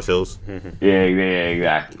it Forest Hills. Yeah,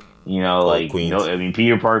 exactly. Queens. I mean,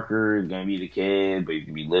 Peter Parker is gonna be the kid, but he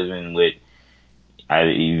could be living with.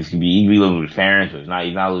 He could be living with his parents, but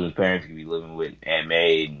he's not living with his parents. He could be living with Aunt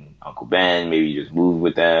May and Uncle Ben. Maybe you just move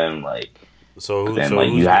with them, who's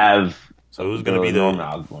gonna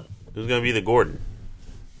be the Gordon?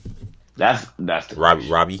 That's the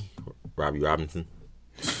Robbie Robinson.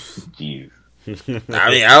 Jeez. I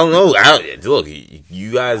mean, I don't know. Look,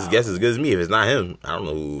 you guys guess as good as me. If it's not him, I don't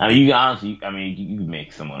know who. I mean, you can honestly, you can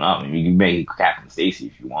make someone up. I mean, you can make Captain Stacy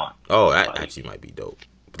if you want. Oh, that actually might be dope.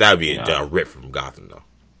 But that would be a rip from Gotham, though.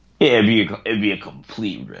 Yeah, it'd be a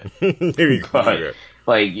complete rip. It'd be a complete rip.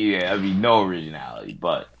 I'd be no originality.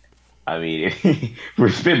 But I mean, for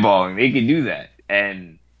spitballing, they could do that,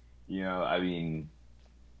 and I mean,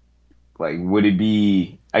 like, would it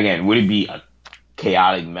be a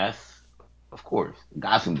chaotic mess? Of course,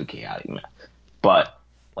 Gotham's a chaotic mess, but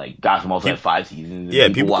like Gotham also had 5 seasons. Yeah,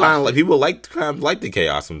 people kind of like the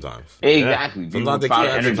chaos sometimes. Exactly. Yeah. Sometimes the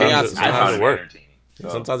chaos works.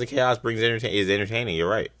 Sometimes the chaos is entertaining. You're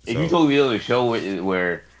right. If you told me the other show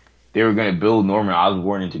where they were going to build Norman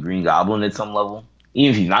Osborn into Green Goblin at some level,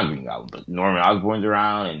 even if he's not Green Goblin, but Norman Osborn's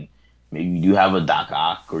around, and maybe you do have a Doc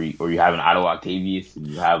Ock, or you have an Otto Octavius, and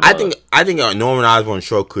you have. I think a Norman Osborn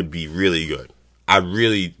show could be really good. I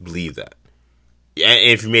really believe that.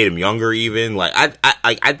 And if you made him younger, even like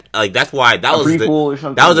I that's why that was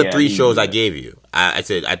the 3 shows I gave you. I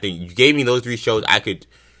said I think you gave me those 3 shows. I could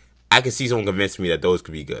see someone convince me that those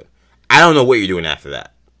could be good. I don't know what you're doing after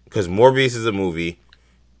that, because Morbius is a movie.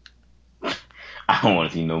 I don't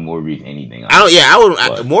want to see no Morbius anything.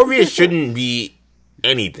 Morbius shouldn't be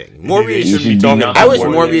anything. Morbius should be talking. I wish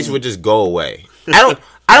Morbius would just go away.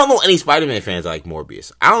 I don't know any Spider-Man fans that like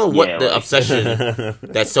Morbius. I don't know what the obsession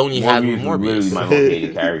that Sony has with Morbius. My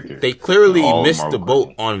hated character. They clearly missed the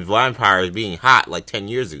boat on vampires being hot like 10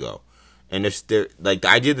 years ago. And if they're like the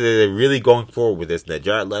idea that they're really going forward with this, that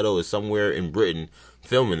Jared Leto is somewhere in Britain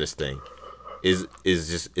filming this thing, is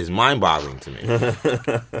mind-boggling to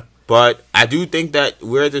me. But I do think that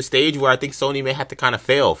we're at the stage where I think Sony may have to kind of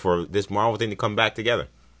fail for this Marvel thing to come back together,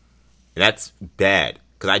 and that's bad.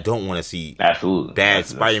 Because I don't want to see bad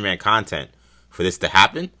Spider-Man content for this to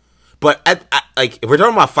happen. But if we're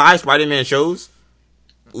talking about 5 Spider-Man shows,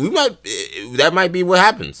 that might be what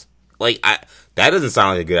happens. Like that doesn't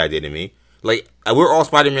sound like a good idea to me. Like, we're all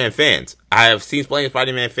Spider-Man fans. I have seen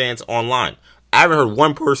Spider-Man fans online. I haven't heard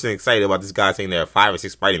one person excited about this guy saying there are 5 or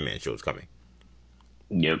 6 Spider-Man shows coming.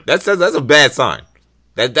 Yep, that's a bad sign.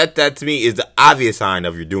 That to me is the obvious sign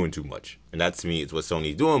of you're doing too much, and that to me is what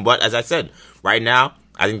Sony's doing. But as I said, right now,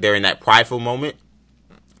 I think they're in that prideful moment.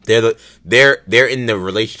 They're in the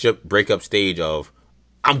relationship breakup stage of,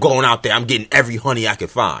 I'm going out there, I'm getting every honey I can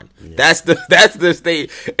find. Yeah. That's the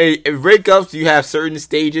stage. In breakups, you have certain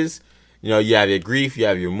stages. You have your grief, you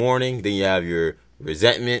have your mourning, then you have your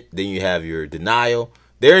resentment, then you have your denial.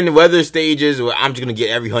 They're in the weather stages where I'm just gonna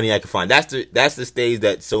get every honey I can find. That's the stage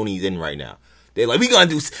that Sony's in right now. They're like, we're gonna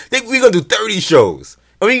do 30 shows,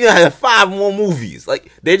 and we're gonna have 5 more movies.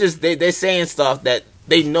 Like they're saying stuff that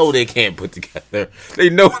they know they can't put together. They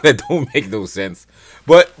know that don't make no sense,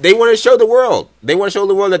 but they want to show the world. They want to show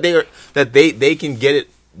the world that they can get it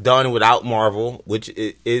done without Marvel, which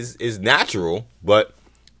is natural, but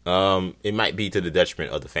it might be to the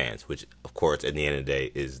detriment of the fans, which of course at the end of the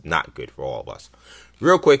day is not good for all of us.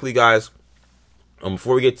 Real quickly, guys,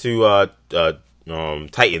 before we get to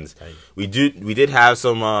Titans, we did have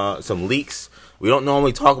some leaks. We don't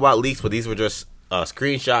normally talk about leaks, but these were just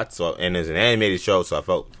screenshots, and it's an animated show, so I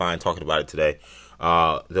felt fine talking about it today.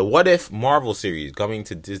 The What If Marvel series coming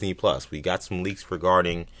to Disney Plus. We got some leaks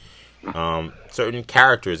regarding certain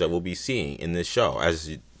characters that we'll be seeing in this show.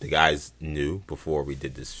 As the guys knew before we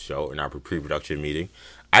did this show in our pre-production meeting,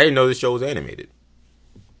 I didn't know this show was animated.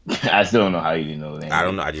 I still don't know how you didn't know it was animated. I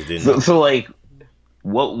don't know. I just didn't know. So like,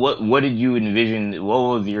 what did you envision? What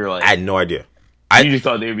was your like? I had no idea. You just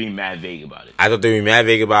thought they were being mad vague about it. I thought they were being mad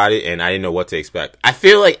vague about it, and I didn't know what to expect. I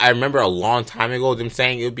feel like I remember a long time ago them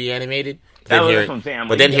saying it would be animated. That's what I'm saying.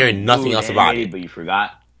 But then hearing nothing else about it. But you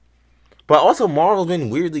forgot. But also, Marvel's been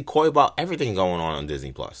weirdly coy about everything going on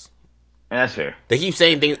Disney Plus. And that's fair. They keep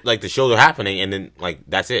saying things like the shows are happening, and then like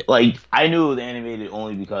that's it. Like, I knew it was animated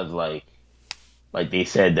only because like they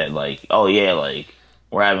said that like, oh yeah, like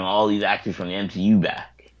we're having all these actors from the MCU back.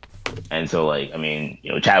 And so, like, I mean,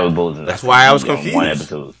 Chadwick Boseman. That's why I was confused. One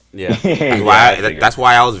episode. Yeah. That's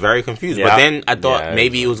why I was very confused. Yeah. But then I thought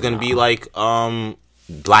maybe it was going to be like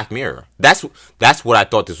Black Mirror. That's what I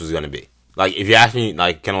thought this was going to be. Like, if you ask me,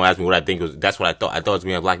 like, Kendall asked me what I think was, that's what I thought. I thought it was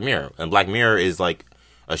going to be a Black Mirror. And Black Mirror is like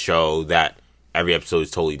a show that every episode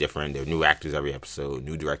is totally different. There are new actors every episode,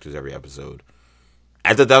 new directors every episode.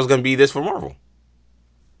 I thought that was going to be this for Marvel.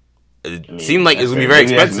 It seemed like it was going to be very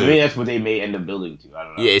expensive. Maybe that's what they may end up building to. I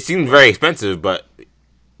don't know. Yeah, it seemed very expensive, but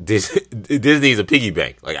Disney's a piggy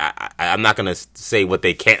bank. Like, I'm not going to say what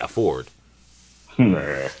they can't afford.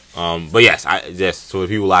 But yes, so if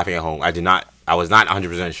people laughing at home, I was not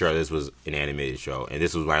 100% sure this was an animated show, and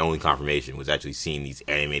this was my only confirmation, was actually seeing these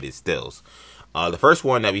animated stills. The first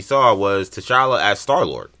one that we saw was T'Challa as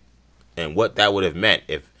Star-Lord, and what that would have meant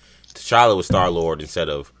if T'Challa was Star-Lord instead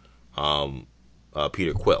of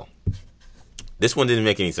Peter Quill. This one didn't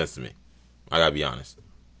make any sense to me. I gotta be honest.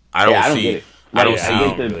 I don't I don't I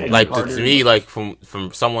see get the Peggy like Carter. to me like from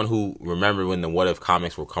someone who remembered when the What If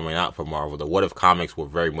comics were coming out for Marvel. The What If comics were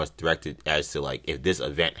very much directed as to like if this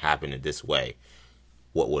event happened in this way,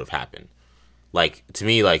 what would have happened. Like to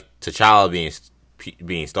me, like T'Challa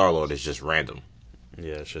being Star-Lord is just random.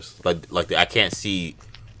 Yeah, it's just Like I can't see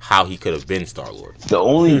how he could have been Star-Lord. The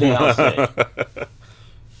only thing I'll say,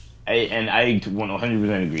 I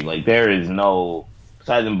 100% agree. Like there is no,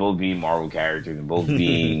 besides them both being Marvel characters and both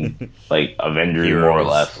being like Avengers heroes. more or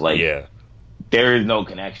less. Like yeah, there is no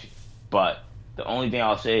connection. But the only thing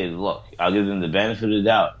I'll say is, look, I'll give them the benefit of the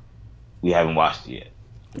doubt. We haven't watched it yet.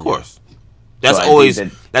 Of course, that's So I always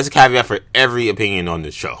think that's a caveat for every opinion on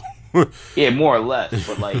this show. Yeah, more or less.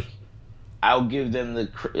 But like, I'll give them the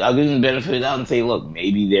benefit of the doubt and say, look,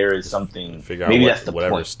 maybe there is something. Figure out maybe what- that's the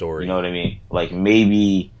whatever point. story. You know what I mean? Like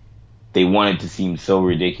maybe they want it to seem so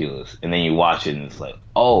ridiculous, and then you watch it and it's like,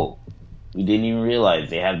 oh, we didn't even realize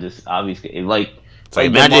they have this obvious. It's like Like the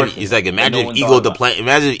imagine, Martian, it's like that imagine no one Ego thought the about. planet.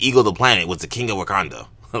 Imagine if Ego the planet was the king of Wakanda.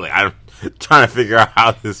 Like I'm trying to figure out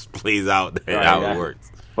how this plays out and Right, how yeah. it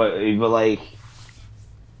works. But like.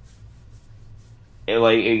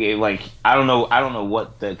 Like I don't know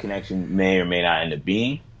what the connection may or may not end up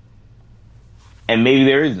being, and maybe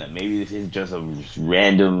there isn't. Maybe this is just a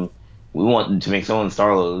random. We want to make someone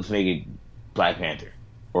Star-Lord. Let's make it Black Panther,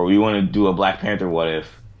 or we want to do a Black Panther. What if?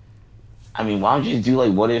 I mean, why don't you just do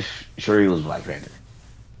like what if Shuri was Black Panther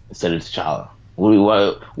instead of T'Challa?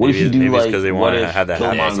 What if you do maybe it's like 'cause they what wanna if have that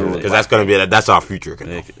happen. Killmonger was Because Black that's gonna be that's our future.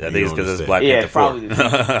 I think it's because it's Black Yeah, Panther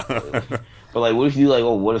 4. probably. But like, what if you do like,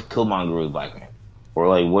 oh, what if Killmonger was Black Panther, or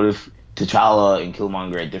like, what if T'Challa and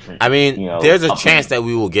Killmonger are different? I mean, you know, there's a up chance and- that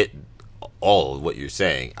we will get all of what you're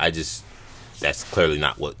saying. That's clearly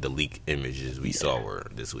not what the leaked images we saw were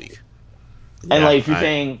this week. And Yeah, like, if you're I-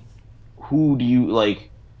 saying, who do you like?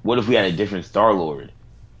 What if we had a different Star Lord?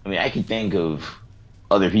 I mean, I could think of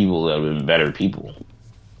other people that would have been better people,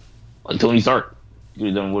 like Tony Stark. You could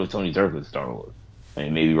have done what if Tony Stark was Star Lord? I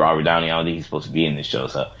mean, maybe Robert Downey. I don't think he's supposed to be in this show,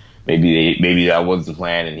 so maybe that was the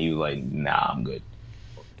plan, and he was like, "Nah, I'm good."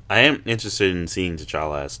 I am interested in seeing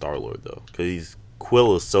T'Challa as Star-Lord, though, because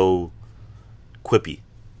Quill is so quippy,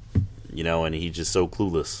 you know, and he's just so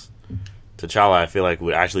clueless. T'Challa, I feel like,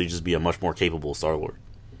 would actually just be a much more capable Star-Lord.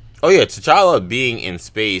 Oh yeah, T'Challa being in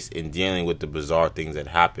space and dealing with the bizarre things that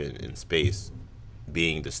happen in space,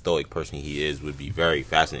 being the stoic person he is, would be very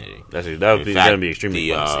fascinating. That would In be fact, going to be extremely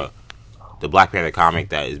the, fun to see. The Black Panther comic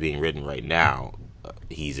that is being written right now,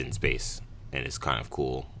 he's in space, and it's kind of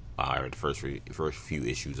cool. I read the first few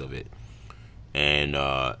issues of it, and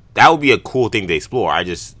that would be a cool thing to explore. I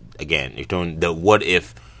just, again, if doing the what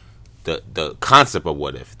if, the concept of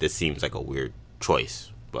what if, this seems like a weird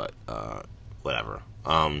choice, but whatever.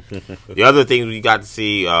 The other things we got to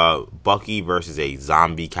see, Bucky versus a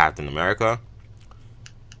zombie Captain America,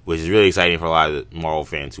 which is really exciting for a lot of the Marvel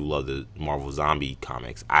fans who love the Marvel zombie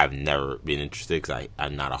comics. I've never been interested because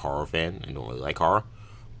I'm not a horror fan and don't really like horror.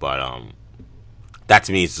 But that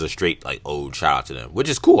to me is just a straight like ode shout out to them, which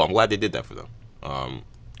is cool. I'm glad they did that for them.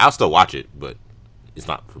 I'll still watch it, but it's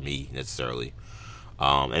not for me necessarily.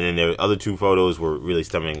 And then the other two photos were really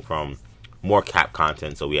stemming from more Cap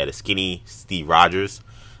content. So we had a skinny Steve Rogers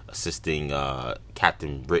assisting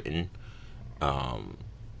Captain Britain,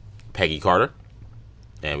 Peggy Carter.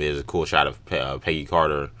 And there's a cool shot of Peggy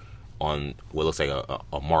Carter on what looks like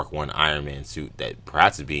a Mark I Iron Man suit that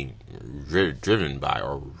perhaps is being driven by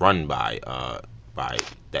or run by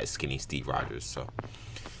that skinny Steve Rogers. So,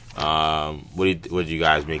 what did you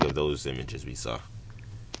guys make of those images we saw?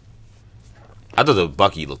 I thought the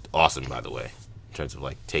Bucky looked awesome, by the way, in terms of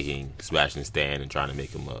like taking Sebastian Stan and trying to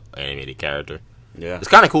make him an animated character. Yeah. It's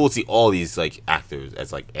kind of cool to see all these like actors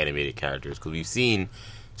as like animated characters because we've seen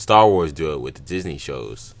Star Wars do it with the Disney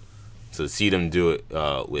shows, so to see them do it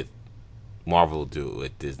with Marvel do it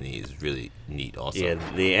with Disney is really neat. Also, Yeah,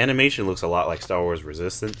 the animation looks a lot like Star Wars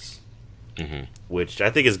Resistance, Mhm. which I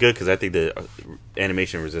think is good because I think the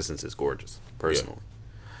animation Resistance is gorgeous, personally.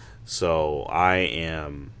 So I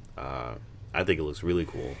think it looks really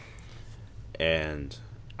cool, and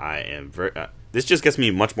I am very. This just gets me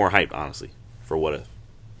much more hyped, honestly, for What If.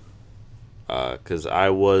 Because I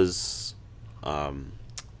was a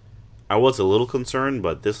little concerned,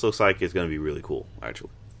 but this looks like it's going to be really cool, actually.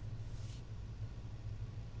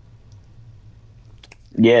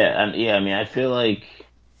 Yeah, I mean, I feel like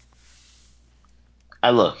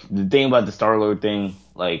the thing about the Star Lord thing,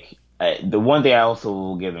 like the one thing I also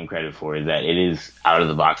will give them credit for is that it is out of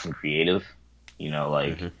the box and creative. You know,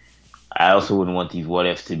 like I also wouldn't want these what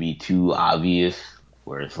ifs to be too obvious,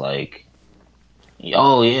 where it's like,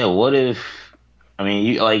 oh yeah, what if? I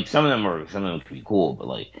mean, some of them could be cool, but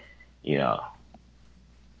like, you know,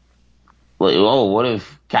 like, oh, what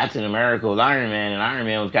if Captain America was Iron Man and Iron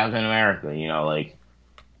Man was Captain America?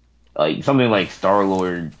 Like something like Star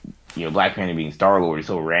Lord, Black Panther being Star Lord is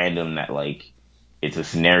so random that like it's a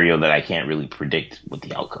scenario that I can't really predict what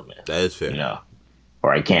the outcome is. That is fair.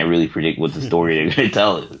 Or I can't really predict what the story they're going to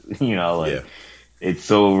tell is. It's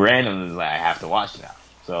so random. It's like I have to watch now.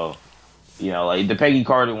 So, like the Peggy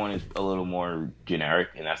Carter one is a little more generic,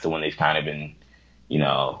 and that's the one they've kind of been,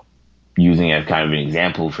 using as kind of an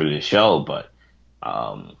example for this show. But,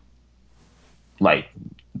 like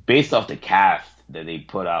based off the cast that they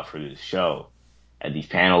put out for this show at these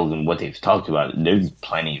panels and what they've talked about, there's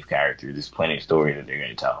plenty of characters, there's plenty of story that they're going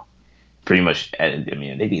to tell. Pretty much, I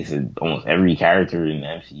mean, they said almost every character in the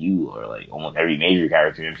MCU, or like almost every major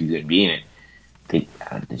character in the MCU is going to be in it.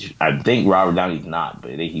 I think Robert Downey's not,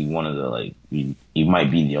 but I think he's one of the, like, he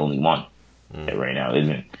might be the only one that right now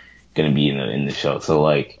isn't going to be in the show. So,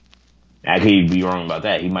 like, I could be wrong about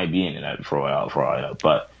that. He might be in it for a while,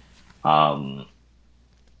 but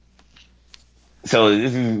so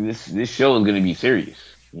this show is going to be serious.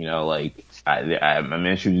 Like I'm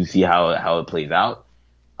interested to see how it plays out.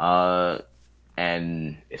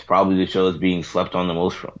 And it's probably the show that's being slept on the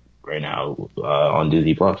most from right now on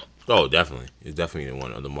Disney Plus. Oh, definitely. It's definitely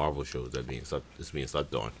one of the Marvel shows that's being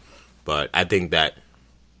slept on. But I think that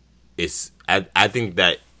I think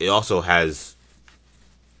that it also has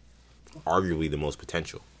arguably the most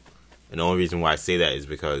potential. And the only reason why I say that is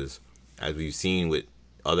because, as we've seen with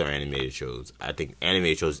other animated shows, I think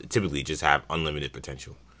animated shows typically just have unlimited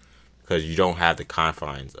potential. Because you don't have the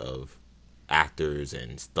confines of actors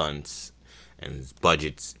and stunts and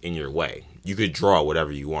budgets in your way. You could draw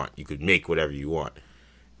whatever you want. You could make whatever you want.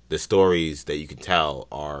 The stories that you can tell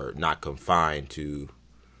are not confined to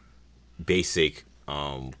basic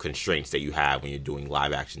constraints that you have when you're doing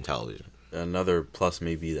live action television. Another plus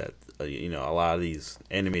may be that a lot of these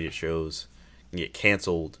animated shows can get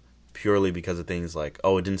canceled purely because of things like,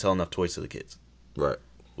 it didn't sell enough toys to the kids. Right.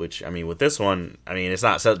 Which, I mean, with this one, I mean, it's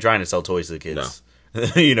not trying to sell toys to the kids.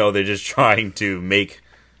 No. They're just trying to make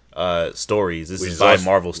stories. This is by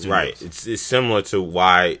Marvel Studios. Right. It's similar to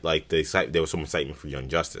why, like, there was some excitement for Young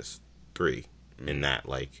Justice 3 in that,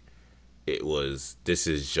 like, this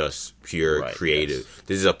is just pure creative. Yes.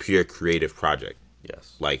 This is a pure creative project.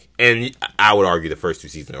 Yes. Like, and I would argue the first 2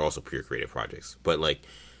 seasons are also pure creative projects. But, like,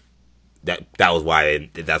 that's why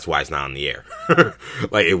it's not on the air.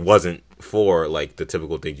 Like, it wasn't for, like, the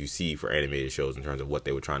typical things you see for animated shows in terms of what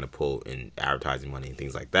they were trying to pull in advertising money and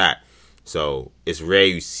things like that. So it's rare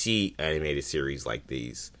you see animated series like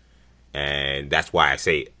these, and that's why I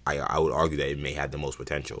say I would argue that it may have the most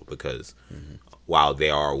potential, because while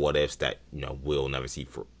there are what ifs that we'll never see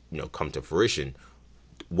come to fruition,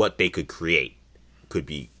 what they could create could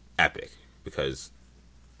be epic. Because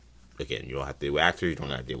again, you don't have to deal with actors, you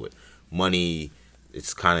don't have to deal with money.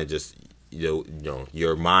 It's kind of just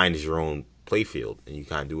your mind is your own playfield, and you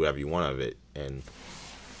kind of do whatever you want of it. And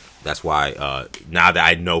that's why now that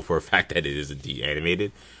I know for a fact that it is indeed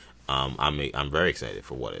animated, I'm very excited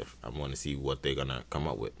for What If. I want to see what they're gonna come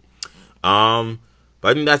up with. But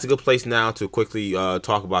I think that's a good place now to quickly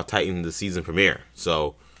talk about Titan, the season premiere.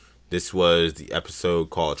 So this was the episode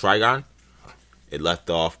called Trigon. It left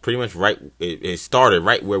off pretty much right. It started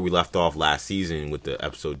right where we left off last season with the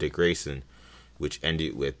episode Dick Grayson, which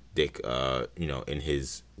ended with Dick, in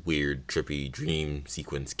his weird, trippy dream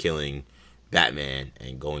sequence, killing Batman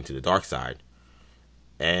and going to the dark side.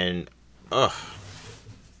 And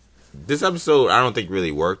this episode I don't think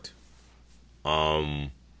really worked.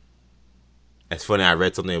 It's funny, I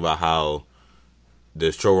read something about how the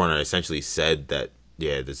showrunner essentially said that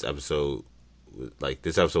this episode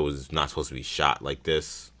was not supposed to be shot like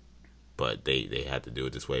this, but they had to do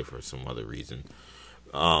it this way for some other reason.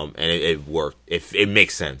 And it worked. It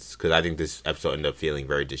makes sense, because I think this episode ended up feeling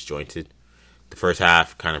very disjointed. The first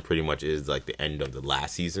half kind of pretty much is like the end of the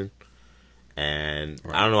last season, and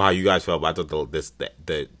right. I don't know how you guys felt, but I thought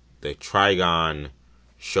the Trigon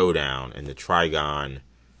showdown and the Trigon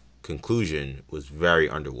conclusion was very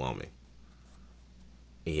underwhelming.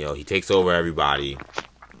 He takes over everybody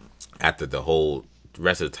after the whole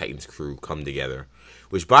rest of the Titans crew come together.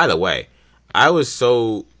 Which, by the way, I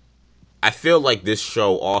feel like this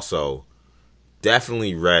show also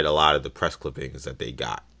definitely read a lot of the press clippings that they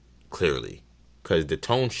got, clearly. Because the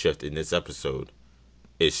tone shift in this episode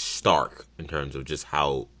is stark in terms of just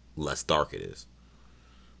how less dark it is.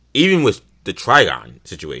 Even with the Trigon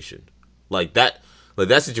situation. Like that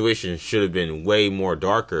situation should have been way more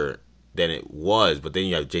darker than it was. But then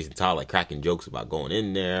you have Jason Todd like cracking jokes about going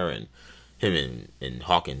in there, and him and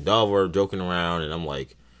Hawk and Dove were joking around, and I'm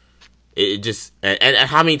like, it just, and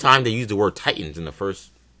how many times they used the word Titans in the first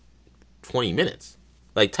 20 minutes.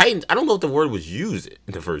 Like, Titans, I don't know if the word was used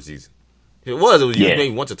in the first season. If it was used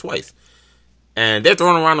maybe once or twice. And they're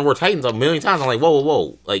throwing around the word Titans a million times. I'm like,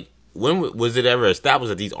 whoa. Like, when was it ever established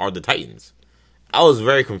that these are the Titans? I was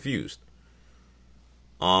very confused.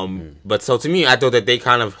 But so to me, I thought that they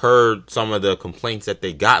kind of heard some of the complaints that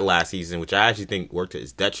they got last season, which I actually think worked to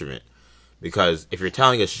its detriment. Because if you're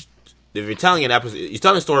telling an episode, you're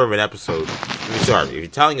telling a story of an episode. If you're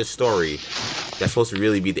telling a story that's supposed to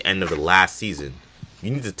really be the end of the last season,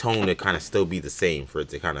 you need the tone to kind of still be the same for it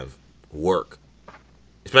to kind of work.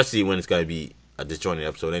 Especially when it's going to be a disjointed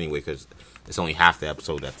episode anyway, because it's only half the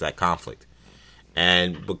episode that's that conflict.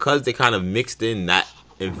 And because they kind of mixed in that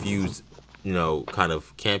infused, kind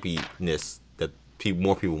of campiness that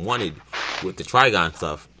more people wanted with the Trigon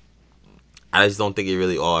stuff, I just don't think it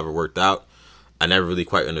really all ever worked out. I never really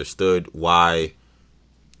quite understood why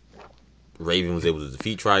Raven was able to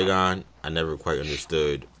defeat Trigon. I never quite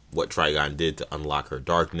understood what Trigon did to unlock her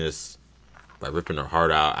darkness by ripping her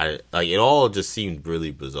heart out. It all just seemed really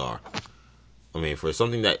bizarre. I mean, for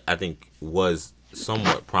something that I think was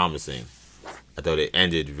somewhat promising, I thought it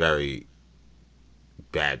ended very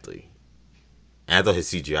badly. And I thought his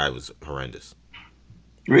CGI was horrendous.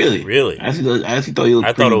 Really? I actually thought he looked.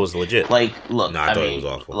 I thought it was legit. Like, look, I thought it was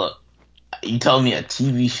awful. Look, you telling me a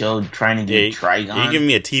TV show trying to do Trigon? You giving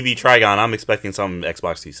me a TV Trigon? I'm expecting some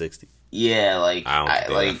Xbox 360. Yeah, like I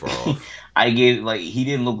don't think I gave he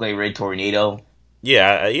didn't look like Red Tornado.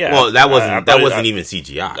 Yeah. Well, that wasn't even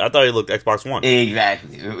CGI. I thought he looked Xbox One.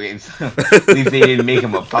 Exactly. At least they didn't make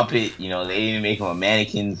him a puppet. They didn't make him a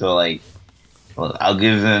mannequin. So I'll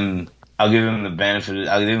give them the benefit.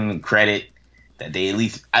 I'll give them the credit that they at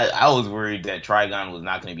least. I was worried that Trigon was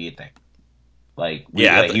not going to be a thing. He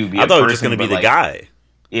would be. I thought it was just going to be the guy.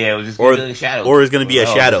 Yeah, it was just going to be a shadow. Or it was going to be a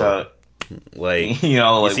shadow.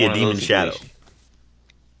 You see a demon shadow.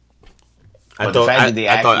 I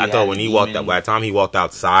thought when he walked out, by the time he walked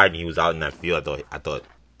outside and he was out in that field, I thought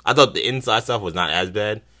the inside stuff was not as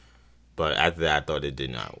bad, but after that, I thought it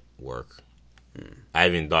did not work. I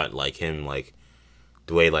even thought him,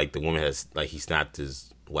 the way the woman has he snapped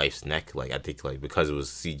his wife's neck, I think because it was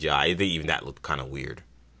CGI, I think even that looked kind of weird.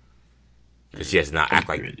 Because she has to not act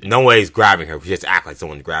like no way he's grabbing her, but she has to act like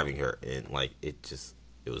someone's grabbing her, and it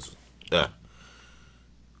was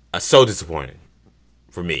so disappointing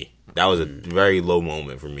for me. That was a very low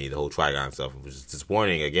moment for me. The whole Trigon stuff was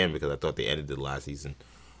disappointing again because I thought they ended the last season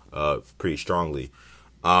pretty strongly.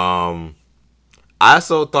 I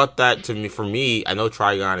also thought that for me, I know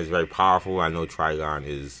Trigon is very powerful. I know Trigon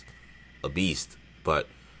is a beast, but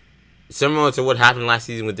similar to what happened last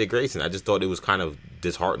season with Dick Grayson, I just thought it was kind of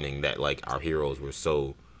disheartening that our heroes were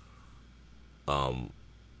so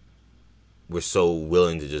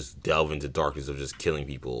willing to just delve into darkness of just killing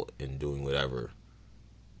people and doing whatever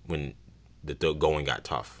when the going got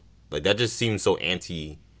tough. That just seems so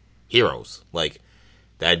anti-heroes. The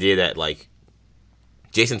idea that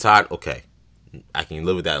Jason Todd, okay, I can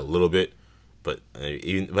live with that a little bit, but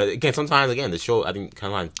again, sometimes the show I think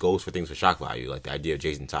kind of goes for things for shock value. The idea of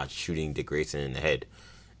Jason Todd shooting Dick Grayson in the head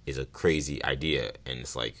is a crazy idea, and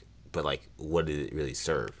it's but what did it really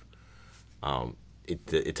serve?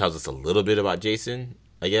 It tells us a little bit about Jason,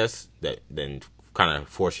 I guess, that then kind of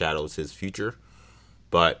foreshadows his future,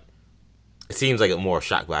 but it seems like a more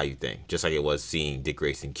shock value thing, just like it was seeing Dick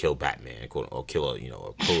Grayson kill Batman, or kill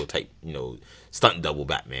a prototype, stunt double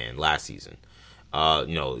Batman last season.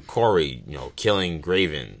 Corey, killing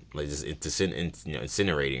Graven, just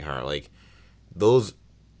incinerating her. Those,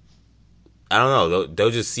 I don't know.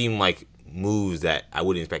 They'll just seem like moves that I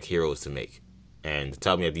wouldn't expect heroes to make. And to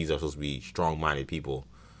tell me that these are supposed to be strong-minded people,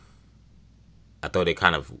 I thought they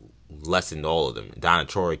kind of lessened all of them. Donna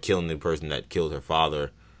Troy killing the person that killed her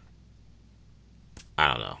father. I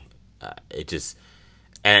don't know. It just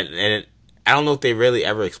and I don't know if they really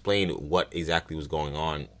ever explained what exactly was going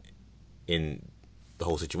on in the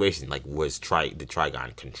whole situation. Did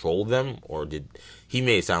Trigon control them, or did he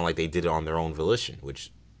made it sound like they did it on their own volition,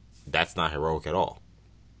 which that's not heroic at all.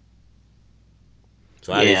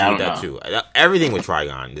 So I didn't see that too. Everything with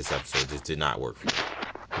Trigon this episode just did not work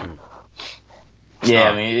for me. Yeah,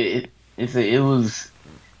 I mean it was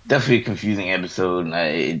definitely a confusing episode.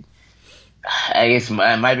 And I guess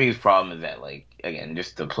my biggest problem is that again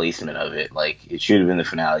just the placement of it. It should have been the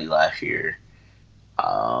finale last year.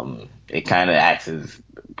 It kind of acts as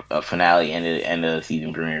a finale end of the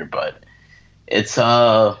season premiere, but it's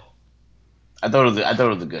I thought it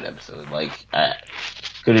was a good episode.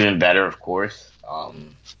 Could have been better, of course. I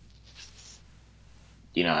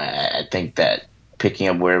think that picking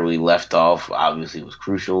up where we left off obviously was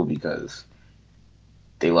crucial because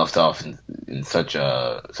they left off in such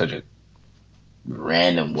a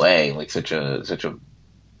random way, like that's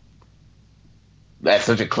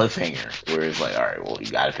such a cliffhanger where it's like, all right, well,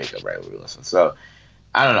 you got to pick up right where we listen. So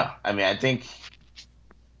I don't know. I mean, I think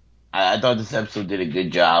I thought this episode did a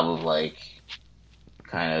good job of like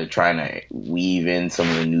kind of trying to weave in some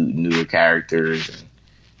of the newer characters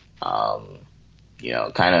and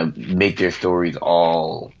kind of make their stories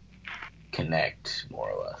all connect more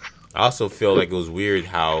or less. I also feel like it was weird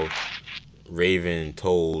how Raven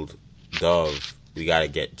told Dove we gotta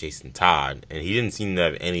get Jason Todd, and he didn't seem to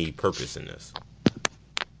have any purpose in this.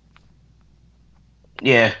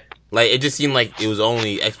 Yeah. Like, it just seemed like it was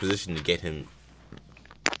only exposition to get him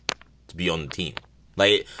to be on the team.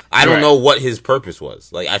 Like, I don't know what his purpose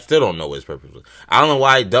was. Like, I still don't know what his purpose was. I don't know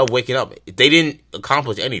why Dove waking up. They didn't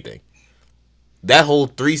accomplish anything. That whole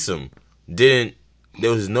threesome didn't...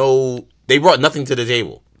 There was no... They brought nothing to the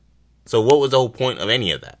table. So what was the whole point of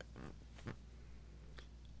any of that?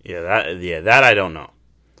 That I don't know.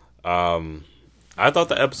 I thought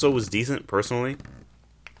the episode was decent, personally.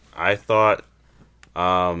 I thought...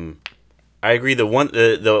 I agree. The one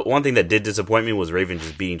thing that did disappoint me was Raven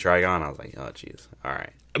just beating Trigon. I was like, oh, jeez. All right.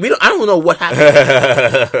 I mean, I don't know what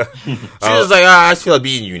happened. She was like, I just feel like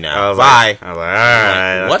beating you now. Bye. I was like, all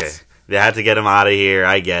right. What? Okay. They had to get him out of here.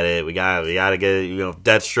 I get it. We got to get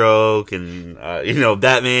Deathstroke and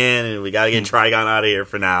Batman, and we got to get Trigon out of here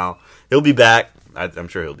for now. He'll be back. I'm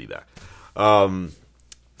sure he'll be back. That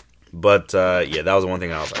was the one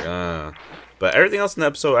thing I was like, But everything else in the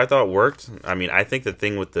episode I thought worked. I mean, I think the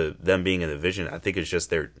thing with them being in the vision, I think it's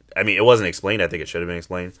just it wasn't explained. I think it should have been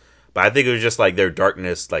explained. But I think it was just like their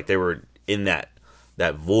darkness, like they were in that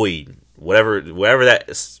void. Whatever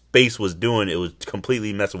that space was doing, it was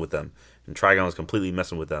completely messing with them. And Trigon was completely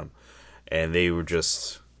messing with them. And they were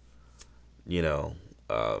just, they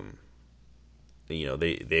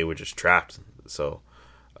were just trapped. So,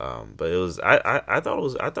 but it was I thought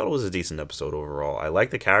it was a decent episode overall. I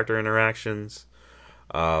like the character interactions.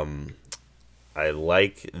 I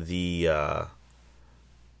like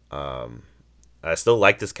I still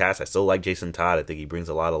like this cast. I still like Jason Todd. I think he brings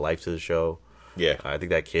a lot of life to the show. Yeah, I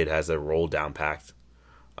think that kid has a role down packed.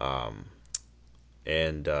 I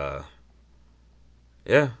mean,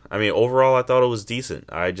 overall, I thought it was decent.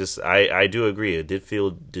 I do agree. It did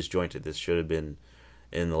feel disjointed. This should have been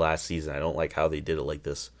in the last season. I don't like how they did it like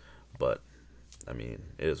this, but I mean,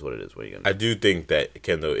 it is what it is. What are you gonna do? I do think that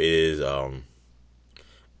Kendall is.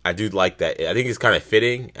 I do like that. I think it's kind of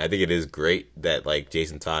fitting. I think it is great that like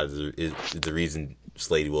Jason Todd is the reason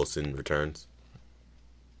Slade Wilson returns.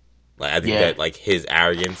 Like, I think that like his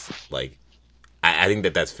arrogance, like I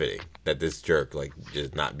think that's fitting. That this jerk, like,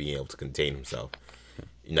 just not being able to contain himself,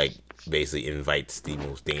 like, basically invites the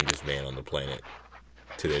most dangerous man on the planet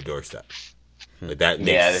to their doorstep. Like, that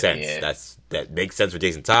makes sense. Yeah. That makes sense for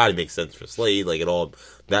Jason Todd. It makes sense for Slade. Like, it all,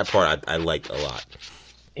 that part I liked a lot.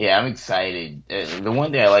 Yeah, I'm excited. The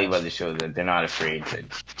one thing I like about the show is that they're not afraid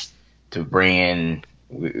to bring in.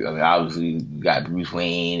 I mean, obviously, we got Bruce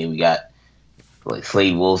Wayne and we got like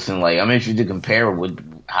Slade Wilson. Like, I'm interested to compare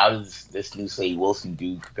how does this new Slade Wilson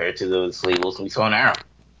do compared to the Slade Wilson we saw in Arrow.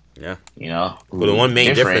 Yeah, But the one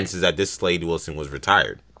main difference is that this Slade Wilson was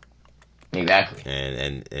retired. Exactly.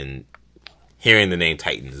 And hearing the name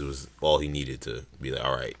Titans was all he needed to be like,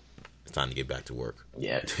 all right, it's time to get back to work.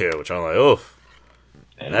 Yeah. Yeah, which I'm like, oh,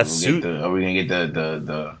 that's suit. Are we gonna get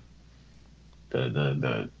the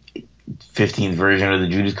 15th version of the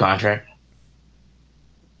Judas contract?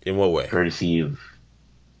 In what way? Courtesy of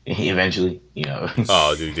eventually,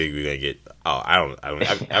 Oh, do you think we're gonna get? Oh, I've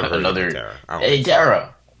heard another Terra. Hey,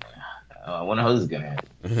 Terra. I wonder how this is gonna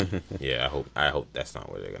happen. Yeah, I hope that's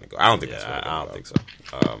not where they're gonna go. I don't think that's where they're gonna go. I don't think so.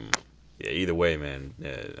 Yeah, either way, man.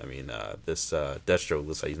 I mean, this Deathstroke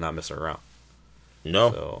looks like he's not messing around.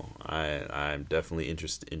 No. So I'm definitely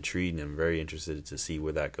intrigued, and I'm very interested to see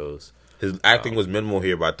where that goes. His acting was minimal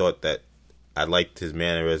here, but I thought that I liked his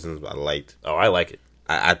mannerisms. But I like it.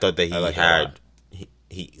 I thought that he had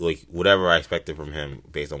he like whatever I expected from him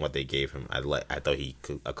based on what they gave him. I thought he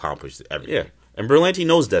could accomplish everything. Yeah, and Berlanti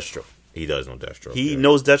knows Deathstroke. He does know Deathstroke. He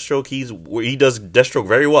knows Deathstroke. He does Deathstroke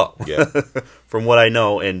very well. Yeah, from what I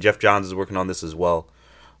know, and Jeff Johns is working on this as well.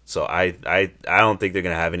 So I don't think they're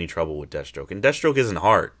gonna have any trouble with Deathstroke. And Deathstroke isn't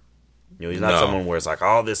hard. He's not someone where it's like,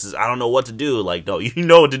 oh, I don't know what to do. Like, no, you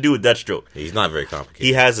know what to do with Deathstroke. He's not very complicated.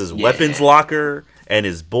 He has his weapons locker and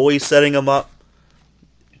his boys setting him up,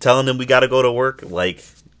 telling him we got to go to work. Like,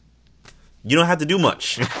 you don't have to do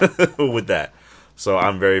much with that. So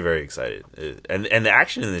I'm very, very excited, and the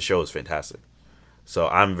action in the show is fantastic. So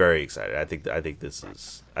I'm very excited. I think this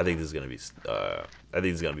is gonna be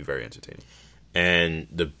very entertaining. And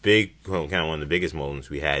the big, well, kind of one of the biggest moments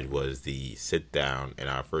we had was the sit down and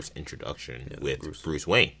our first introduction with Bruce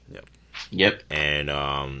Wayne. Yep.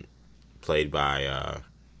 And played by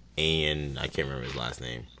Ian, I can't remember his last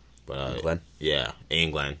name, but Glenn. Yeah,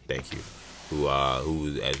 Ian Glenn. Thank you. Who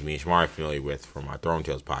as me and Shamar are familiar with from our Throne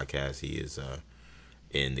Tales podcast, he is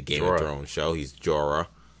in the Game of Thrones show. He's Jorah.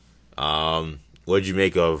 What did you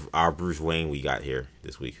make of our Bruce Wayne we got here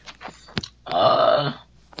this week? I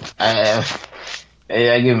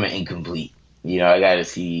give him an incomplete. I gotta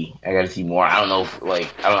see more. I don't know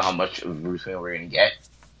how much of Bruce Wayne we're gonna get.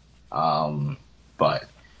 But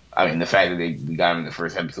I mean, the fact that we got him in the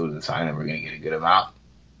first episode is a sign that we're gonna get a good amount.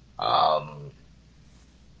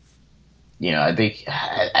 I think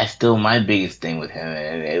I still, my biggest thing with him,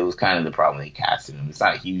 and it was kind of the problem they casted him. It's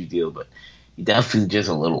not a huge deal, but he definitely just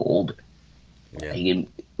a little older. Yeah.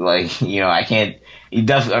 I can't. He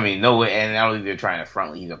definitely. I mean, no way. And I don't think they're trying to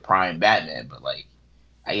front. He's a prime Batman, but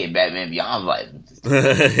I get Batman Beyond violence. So,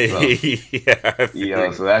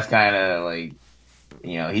 so that's kind of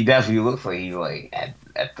he definitely looks like he's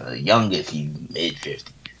at the youngest, he's mid 50s.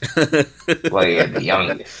 At the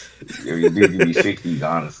youngest, he could be 60s,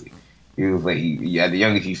 honestly. He was at the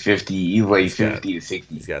youngest he's 50. He's 50 to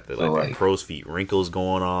 60. He's got the crow's feet wrinkles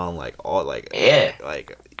going on,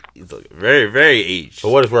 he's looking very, very aged.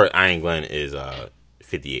 For what it's worth, Ian Glenn is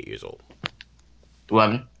 58 years old.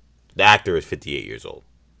 What? The actor is 58 years old.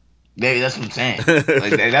 Maybe that's what I'm saying.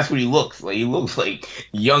 That's what he looks like. He looks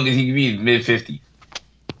young as he can be in mid 50s.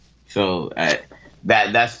 So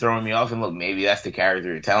that's throwing me off. And look, maybe that's the character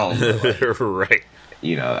you're telling me. Right.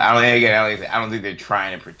 I don't think they're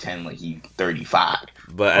trying to pretend like he's 35.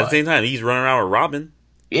 But at the same time, he's running around with Robin.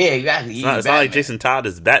 Yeah, exactly. It's not like Jason Todd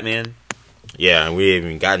is Batman. Yeah, and we haven't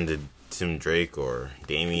even gotten to Tim Drake or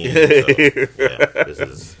Damian. And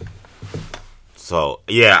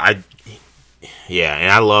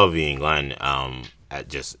I love Ian Glenn. At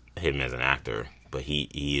just him as an actor, but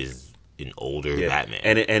he is an older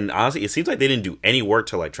Batman. And honestly, it seems like they didn't do any work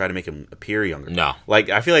to try to make him appear younger. No,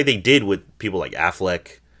 I feel like they did with people like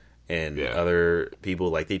Affleck and other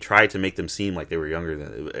people. They tried to make them seem like they were younger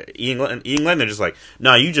than Ian Glenn. They're just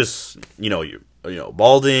no, you just you're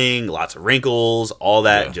balding, lots of wrinkles, all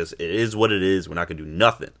that. Yeah. Just it is what it is. We're not gonna do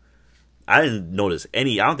nothing. I didn't notice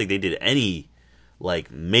any. I don't think they did any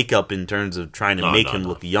makeup in terms of trying to make him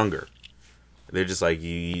look younger. They're just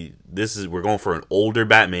we're going for an older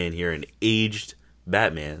Batman here, an aged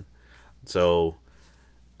Batman. So,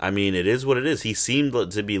 I mean, it is what it is. He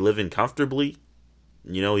seemed to be living comfortably.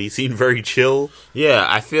 He seemed very chill. Yeah,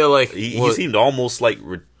 I feel like he seemed almost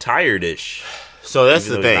retired-ish. So that's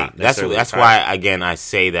the thing. That's why, again, I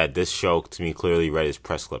say that this show to me clearly read as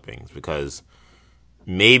press clippings, because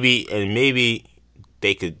maybe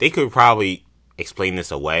they could probably explain this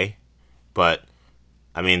away, but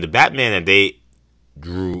I mean, the Batman that they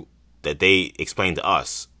drew, that they explained to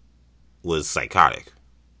us, was psychotic.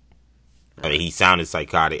 I mean, he sounded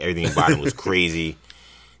psychotic. Everything about him was crazy.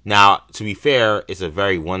 Now, to be fair, it's a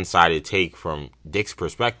very one-sided take from Dick's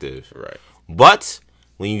perspective. Right. But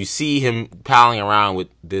when you see him palling around with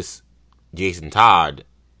this Jason Todd,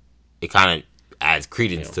 it kind of adds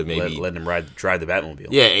credence to maybe letting him drive the Batmobile.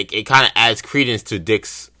 Yeah, it kind of adds credence to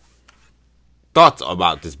Dick's thoughts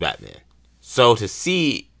about this Batman. So to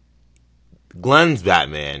see Glenn's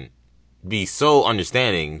Batman be so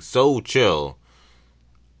understanding, so chill,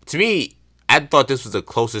 to me, I thought this was the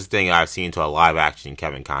closest thing I've seen to a live action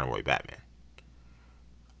Kevin Conroy Batman.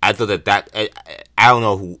 I thought that I don't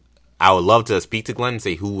know who. I would love to speak to Glenn and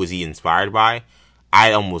say who was he inspired by.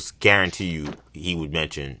 I almost guarantee you he would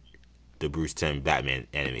mention the Bruce Timm Batman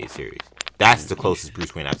animated series. That's the closest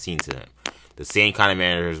Bruce Wayne I've seen to him. The same kind of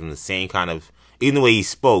mannerism, the same kind of, even the way he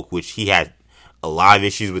spoke, which he had a lot of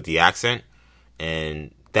issues with the accent,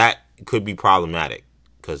 and that could be problematic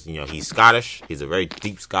because he's Scottish. He's a very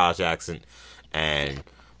deep Scottish accent, and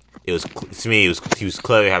he was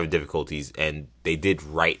clearly having difficulties, and they did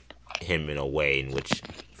write him in a way in which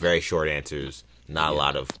very short answers, not a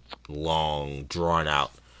lot of long,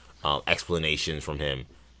 drawn-out explanations from him.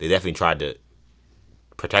 They definitely tried to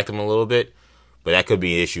protect him a little bit, but that could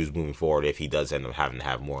be issues moving forward if he does end up having to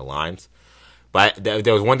have more lines. But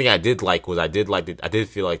there was one thing I did like I did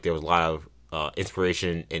feel like there was a lot of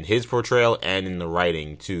inspiration in his portrayal and in the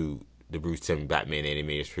writing to the Bruce Timm Batman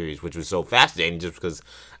animated series, which was so fascinating just because,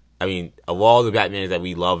 I mean, of all the Batmans that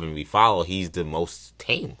we love and we follow, he's the most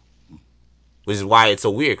tame. Which is why it's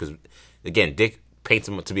so weird, because, again, Dick paints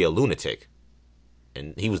him to be a lunatic.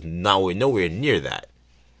 And he was nowhere near that.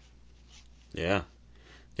 Yeah.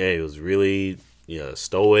 Yeah, he was really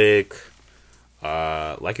stoic.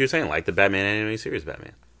 Like you were saying, like the Batman animated series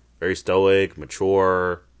Batman. very stoic,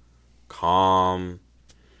 mature, calm.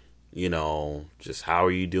 You know, just how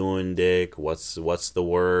are you doing, Dick? What's the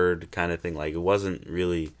word kind of thing. Like, it wasn't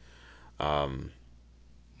really,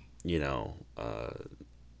 you know,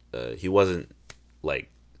 he wasn't like,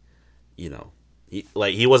 you know,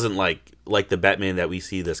 he wasn't like the Batman that we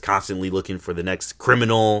see that's constantly looking for the next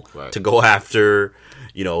criminal to go after.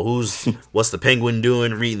 You know, what's the Penguin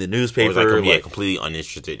doing? Reading the newspaper, like completely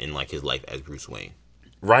uninterested in like his life as Bruce Wayne.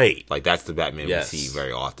 Right, like that's the Batman we see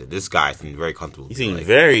very often. This guy seems very comfortable. He seems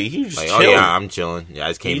he's just chilling. Oh yeah, I'm chilling. Yeah, I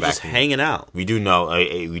just came back. He's just hanging out. We do know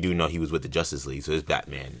he was with the Justice League, so his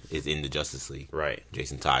Batman is in the Justice League. Right.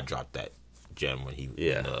 Jason Todd dropped that gem when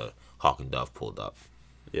Hawk and Dove pulled up.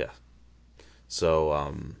 Yeah.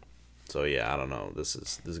 So yeah, I don't know. This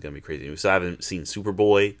is gonna be crazy. We still haven't seen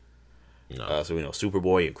Superboy. No. So we know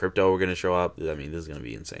Superboy and Crypto are gonna show up. I mean, this is gonna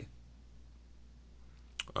be insane.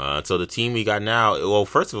 So the team we got now. Well,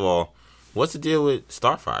 first of all, what's the deal with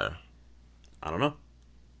Starfire? I don't know.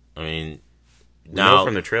 I mean, we know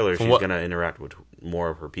from the trailer she's gonna interact with more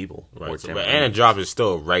of her people. Right. But Anna Drop is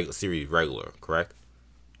still a series regular, correct?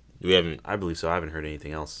 We haven't. I believe so. I haven't heard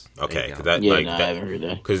anything else. Okay, I haven't heard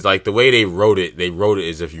that. Because like the way they wrote it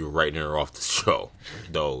as if you were writing her off the show.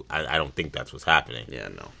 Though I don't think that's what's happening. Yeah,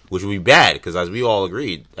 no. Which would be bad because as we all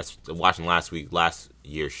agreed, that's watching last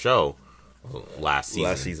year's show, last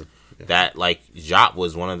season. Yeah. That like Jop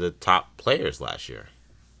was one of the top players last year.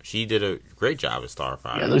 She did a great job as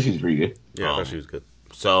Starfire. Yeah, I thought she was pretty good. Yeah, I thought she was good.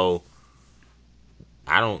 So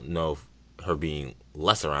I don't know if her being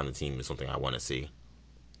less around the team is something I want to see.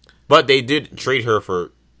 But they did trade her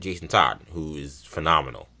for Jason Todd, who is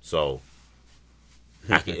phenomenal. So,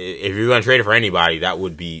 if you're going to trade her for anybody, that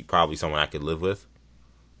would be probably someone I could live with.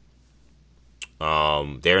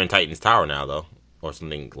 They're in Titan's Tower now, though, or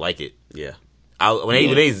something like it. Yeah.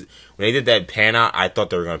 When they did that pan out, I thought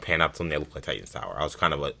they were going to pan out something that looked like Titan's Tower. I was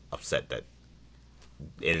kind of upset that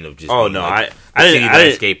it ended up just. Oh no, like I didn't.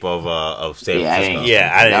 Landscape of San Francisco. I didn't.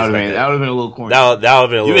 That would have been a little corny. That would have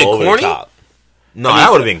been a little over the top. No,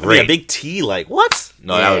 that would have been great. A big T, like what?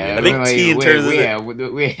 No, that would have been a big T in terms of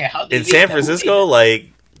in San Francisco. Like,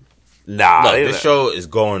 nah. Look, this show is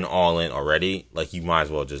going all in already. Like, you might as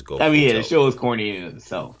well just go. I mean, the show is corny in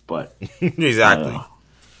itself, but exactly.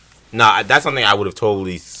 Nah, that's something I would have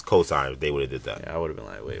totally co-signed if they would have did that. Yeah, I would have been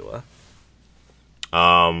like, wait, what?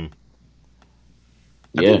 I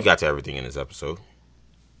think we got to everything in this episode.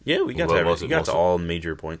 Yeah, we got to everything. We got to all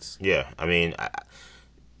major points. Yeah, I mean,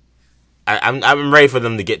 I'm ready for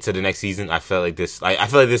them to get to the next season. I feel like this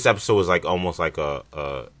episode was like almost like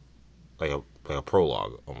a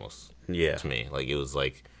prologue almost. Yeah, to me, like it was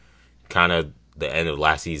like kind of the end of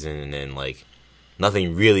last season, and then like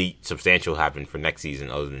nothing really substantial happened for next season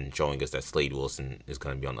other than showing us that Slade Wilson is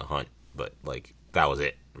going to be on the hunt. But like that was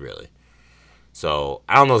it, really. So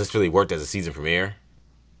I don't know if this really worked as a season premiere,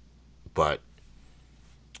 but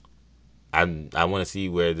I want to see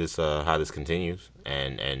where this how this continues,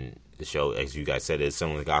 and the show, as you guys said, is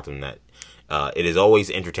similar to Gotham, that it is always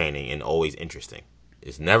entertaining and always interesting.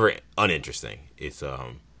 It's never uninteresting. It's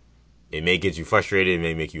it may get you frustrated, it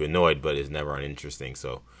may make you annoyed, but it's never uninteresting.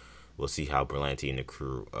 So we'll see how Berlanti and the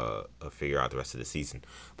crew figure out the rest of the season.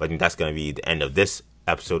 But I think that's going to be the end of this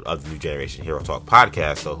episode of the New Generation Hero Talk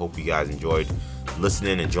podcast. So I hope you guys enjoyed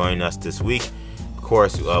listening and joining us this week. Of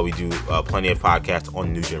course, we do plenty of podcasts on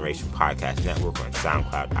the New Generation Podcast Network on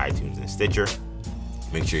SoundCloud, iTunes, and Stitcher.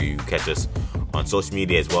 Make sure you catch us on social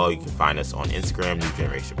media as well. You can find us on Instagram, New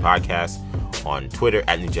Generation Podcast, on Twitter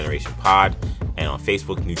at New Generation Pod, and on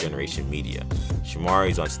Facebook, New Generation Media.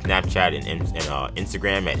 Shamari is on Snapchat and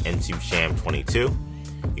Instagram at MCSham22.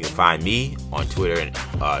 You can find me on Twitter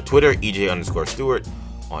EJ_Stewart,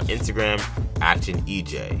 on Instagram, Action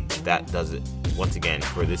EJ. That does it once again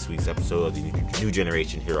for this week's episode of the New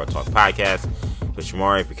Generation Hero Talk podcast. For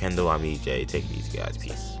Shamari, for Kendall, I'm EJ. Take it easy, guys.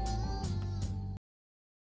 Peace.